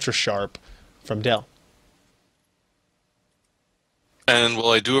 30-inch Ultra Sharp from Dell. And while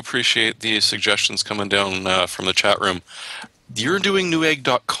I do appreciate the suggestions coming down from the chat room, you're doing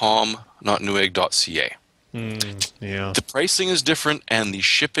newegg.com, not newegg.ca. Yeah. The pricing is different, and the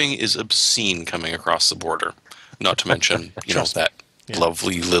shipping is obscene coming across the border. Not to mention, you know, that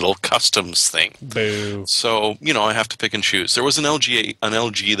lovely little customs thing. Boo. So, you know, I have to pick and choose. There was an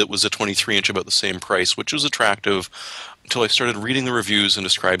LG that was a 23-inch about the same price, which was attractive until I started reading the reviews and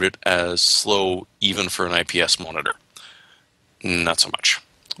described it as slow even for an IPS monitor. Not so much.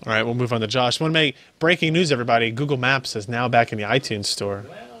 All right, we'll move on to Josh. Want to make breaking news, everybody. Google Maps is now back in the iTunes store.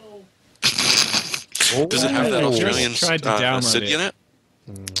 Does it have that Australian city in it?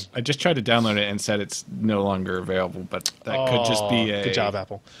 I just tried to download it and said it's no longer available, but that could just be a... Good job,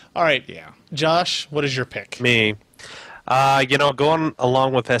 Apple. All right, Josh, what is your pick? Me. You know, going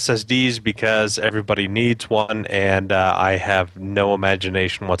along with SSDs because everybody needs one, and I have no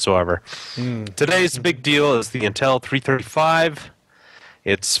imagination whatsoever. Today's big deal is the Intel 335.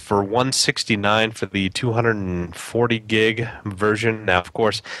 It's for $169 for the 240 gig version. Now, of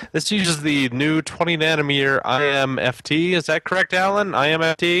course, this uses the new 20 nanometer IMFT. Is that correct, Alan?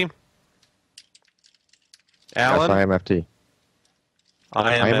 IMFT? Alan? Yes, IMFT.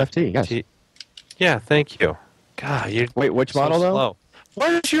 IMFT, yes. Yeah, thank you. God, you're Wait, which model, slow. though?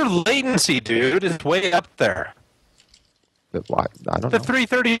 Where's your latency, dude? It's way up there. I don't know. The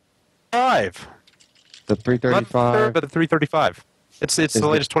 335. The 335? But the 335. It's the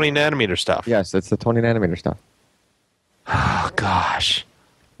latest 20 nanometer stuff. Yes, it's the 20 nanometer stuff. Oh, gosh.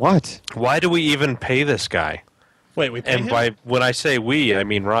 What? Why do we even pay this guy? Wait, we pay him? When I say we, I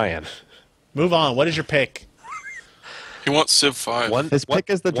mean Ryan. Move on. What is your pick? He wants Civ 5. His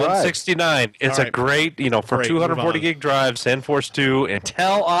pick is the drive. 169. It's a great, you know, for Great, 240 gig drive, SandForce 2,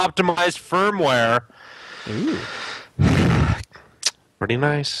 Intel optimized firmware. Ooh. Pretty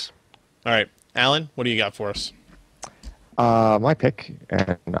nice. All right, Alan, what do you got for us? My pick,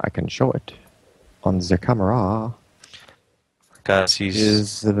 and I can show it on the camera,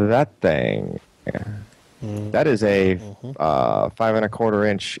 is that thing. That is a 5 1/4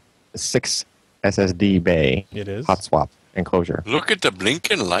 inch 6 SSD bay. It is hot swap enclosure. Look at the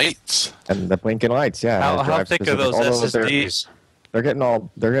blinking lights. And the blinking lights, yeah. How thick are those SSDs? They're getting all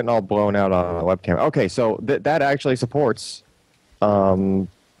blown out on a webcam. Okay, so that actually supports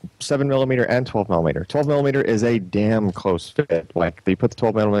 7mm and 12mm. 12mm is a damn close fit. Like, they put the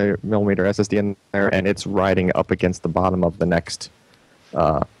 12mm SSD in there, and it's riding up against the bottom of the next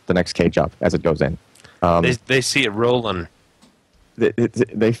cage up as it goes in. They see it rolling.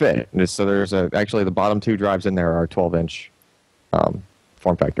 They fit. So there's actually the bottom 2 drives in there are 12-inch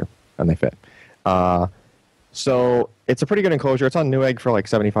form factor, and they fit. So it's a pretty good enclosure. It's on Newegg for like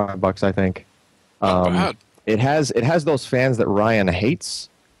 $75, I think. Not bad. It has those fans that Ryan hates.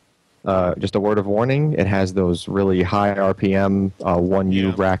 Just a word of warning: it has those really high RPM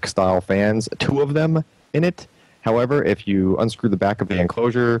 1U rack style fans. 2 of them in it. However, if you unscrew the back of the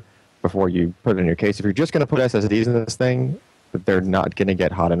enclosure before you put it in your case, if you're just going to put SSDs in this thing, they're not going to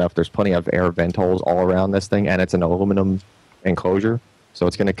get hot enough. There's plenty of air vent holes all around this thing, and it's an aluminum enclosure, so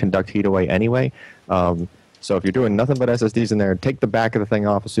it's going to conduct heat away anyway. So if you're doing nothing but SSDs in there, take the back of the thing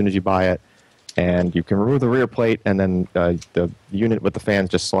off as soon as you buy it, and you can remove the rear plate, and then the unit with the fans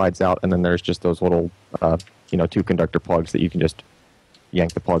just slides out, and then there's just those little 2 conductor plugs that you can just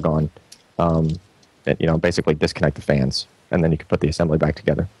yank the plug on, and, basically disconnect the fans, and then you can put the assembly back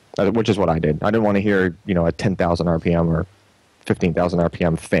together, which is what I did. I didn't want to hear a 10,000 RPM or 15,000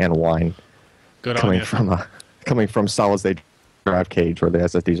 RPM fan whine coming from solid state drive cage where the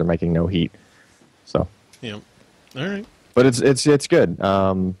SSDs are making no heat. So yeah, all right. But it's good.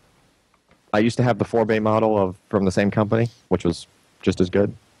 I used to have the 4-bay model from the same company, which was just as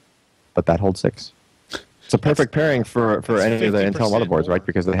good, but that holds 6. It's a perfect pairing for any of the Intel motherboards, right?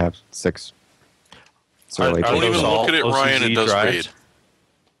 Because they have 6. Don't even look at it, Ryan. It does read.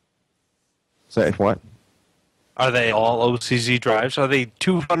 Say what? Are they all OCZ drives? Are they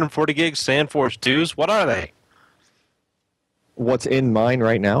 240 gig SandForce 2s? What are they? What's in mine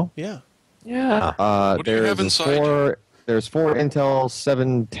right now? Yeah. What do you have inside? There's 4 Intel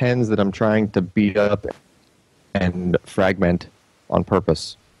 710s that I'm trying to beat up and fragment on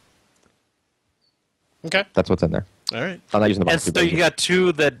purpose. Okay. That's what's in there. All right. I'm not using the box. And so you got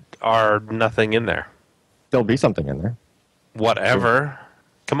 2 that are nothing in there. There'll be something in there. Whatever.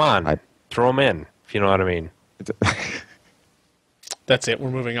 Come on. Throw them in, if you know what I mean. That's it.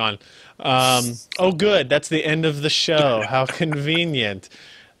 We're moving on. Oh, good. That's the end of the show. How convenient.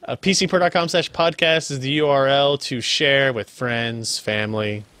 PCPer.com/podcast is the URL to share with friends,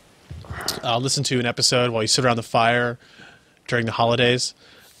 family. Listen to an episode while you sit around the fire during the holidays.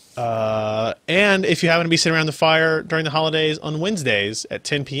 And if you happen to be sitting around the fire during the holidays on Wednesdays at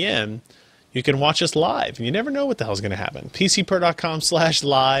 10 p.m., you can watch us live. And you never know what the hell's going to happen.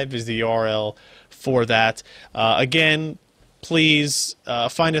 PCPer.com/live is the URL for that. Again, please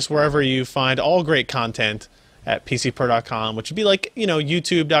find us wherever you find all great content at PCPer.com, which would be like,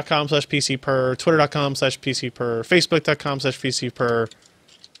 YouTube.com/PCPer, Twitter.com/PCPer, Facebook.com/PCPer,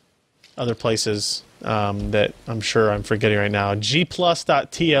 other places that I'm sure I'm forgetting right now.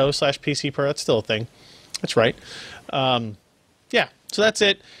 Gplus.to/PCPer, that's still a thing. That's right. Yeah, so that's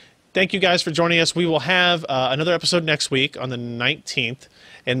it. Thank you guys for joining us. We will have another episode next week on the 19th,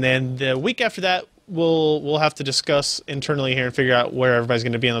 and then the week after that, we'll have to discuss internally here and figure out where everybody's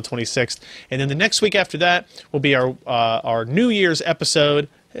going to be on the 26th. And then the next week after that will be our New Year's episode.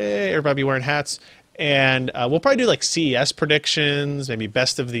 Hey, everybody be wearing hats. And we'll probably do like CES predictions, maybe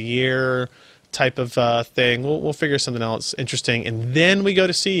best of the year type of thing. We'll figure something else interesting. And then we go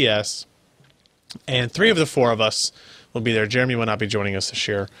to CES, and 3 of the 4 of us will be there. Jeremy will not be joining us this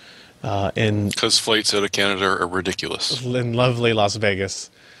year. Because flights out of Canada are ridiculous. In lovely Las Vegas.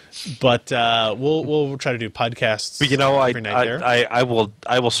 But we'll try to do podcasts. But every night there. I will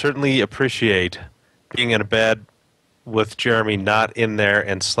certainly appreciate being in a bed with Jeremy not in there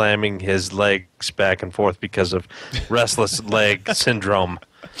and slamming his legs back and forth because of restless leg syndrome.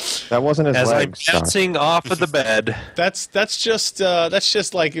 That wasn't his legs. As I'm bouncing off of the bed. That's just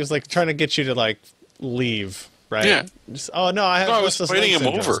like it was like trying to get you to like leave. Right? Yeah. I was fighting him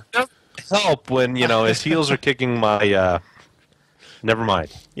over. Help when his heels are kicking my. Never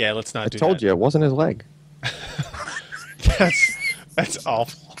mind. Yeah, let's not do that. I told you it wasn't his leg. That's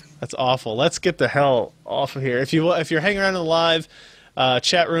awful. That's awful. Let's get the hell off of here. If you're hanging around in the live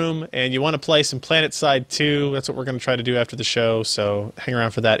chat room and you want to play some Planetside 2, that's what we're going to try to do after the show. So hang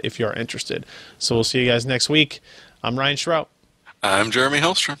around for that if you are interested. So we'll see you guys next week. I'm Ryan Schrout. I'm Jeremy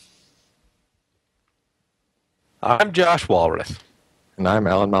Hellstrom. I'm Josh Walrath. And I'm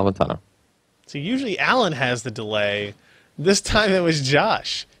Alan Malventano. So usually Alan has the delay. This time it was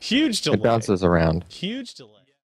Josh. Huge delay. It bounces around. Huge delay.